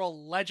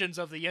literal legends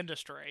of the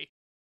industry.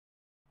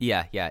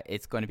 Yeah,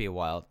 it's going to be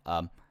wild.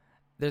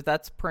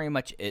 That's pretty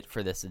much it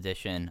for this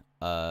edition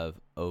of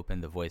Open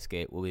the Voice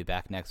Gate. We'll be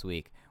back next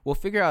week. We'll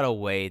figure out a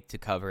way to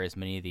cover as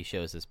many of these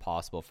shows as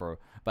possible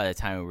by the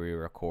time we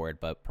record,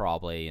 but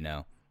probably,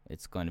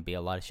 it's going to be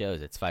a lot of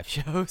shows. It's 5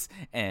 shows,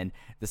 and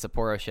the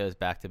Sapporo shows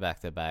back to back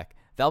to back.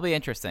 That'll be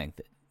interesting.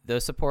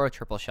 Those Sapporo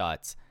triple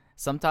shots,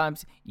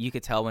 sometimes you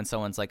could tell when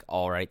someone's like,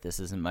 all right, this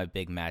isn't my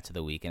big match of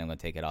the week, and I'm going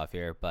to take it off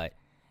here, but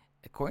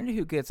according to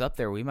who gets up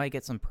there, we might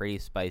get some pretty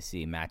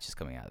spicy matches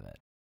coming out of it.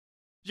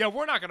 Yeah,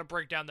 we're not going to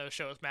break down those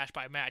shows match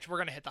by match. We're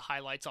going to hit the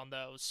highlights on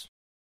those.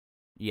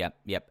 Yep.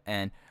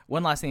 And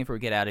one last thing before we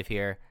get out of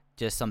here,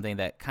 just something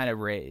that kind of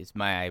raised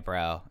my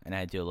eyebrow, and I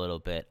had to do a little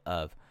bit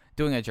of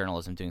doing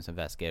some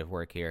investigative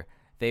work here.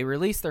 They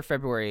released their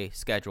February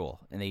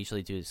schedule, and they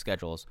usually do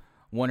schedules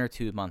 1 or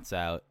 2 months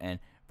out, and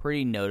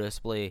pretty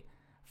noticeably,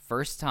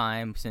 first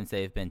time since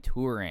they've been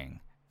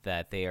touring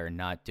that they are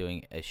not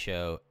doing a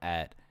show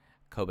at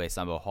Kobe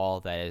Sanbo Hall.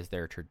 That is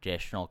their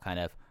traditional kind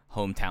of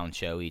hometown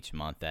show each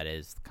month. That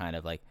is kind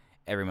of like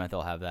every month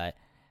they'll have that.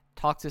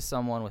 Talk to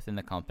someone within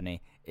the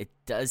company. It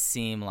does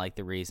seem like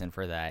the reason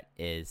for that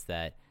is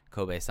that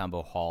Kobe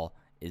Sanbo Hall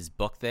is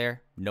booked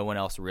there. No one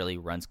else really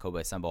runs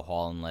Kobe Sanbo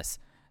Hall unless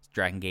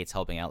Dragon Gate's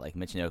helping out, like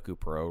Michinoku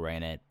Pro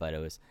ran it, but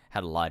it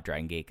had a lot of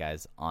Dragon Gate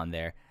guys on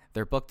there.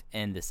 They're booked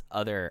in this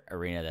other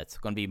arena that's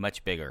going to be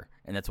much bigger,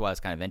 and that's why I was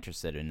kind of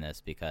interested in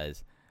this,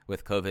 because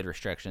with COVID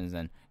restrictions,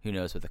 and who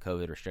knows what the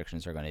COVID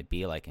restrictions are going to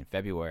be like in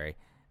February,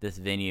 this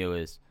venue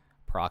is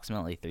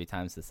approximately 3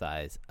 times the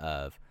size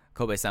of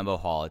Kobe Sanbo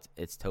Hall.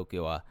 It's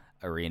Tokyo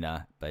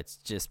Arena, but it's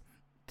just,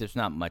 there's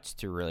not much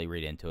to really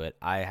read into it.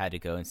 I had to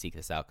go and seek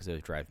this out because it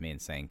would drive me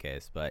insane,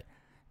 Case, but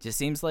just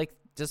seems like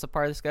just a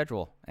part of the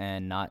schedule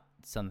and not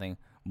something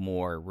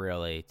more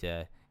really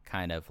to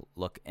kind of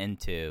look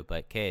into.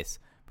 But Case,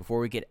 before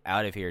we get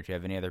out of here, do you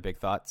have any other big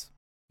thoughts?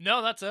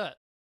 No, that's it.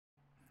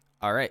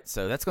 All right,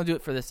 so that's going to do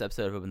it for this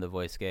episode of Open the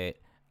Voice Gate.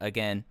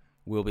 Again,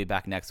 we'll be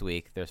back next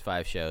week. There's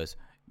 5 shows.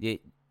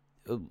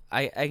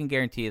 I can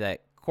guarantee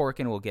that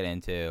Korakuen will get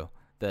into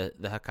the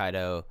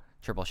Hokkaido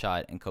Triple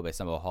Shot, and Kobe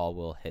Sanbo Hall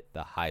will hit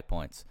the high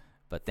points.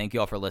 But thank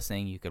you all for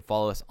listening. You can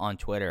follow us on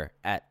Twitter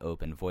at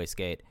Open Voice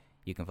Gate.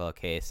 You can follow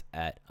Case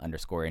at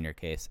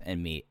 _InYourCase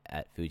and me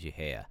at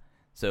Fujiheya.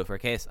 So for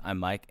Case, I'm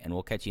Mike, and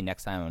we'll catch you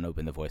next time on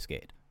Open the Voice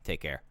Gate.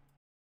 Take care.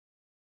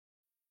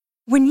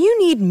 When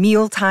you need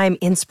mealtime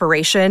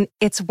inspiration,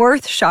 it's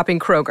worth shopping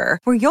Kroger,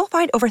 where you'll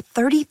find over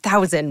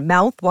 30,000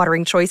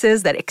 mouth-watering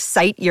choices that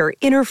excite your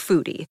inner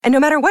foodie. And no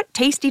matter what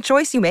tasty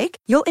choice you make,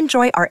 you'll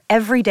enjoy our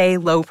everyday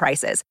low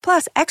prices,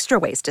 plus extra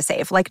ways to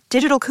save, like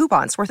digital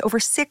coupons worth over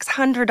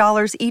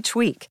 $600 each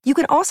week. You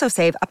can also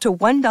save up to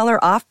 $1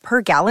 off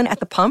per gallon at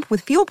the pump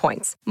with fuel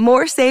points.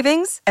 More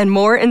savings and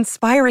more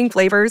inspiring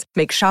flavors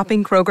make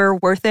shopping Kroger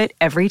worth it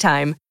every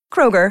time.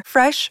 Kroger,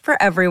 fresh for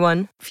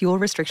everyone. Fuel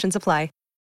restrictions apply.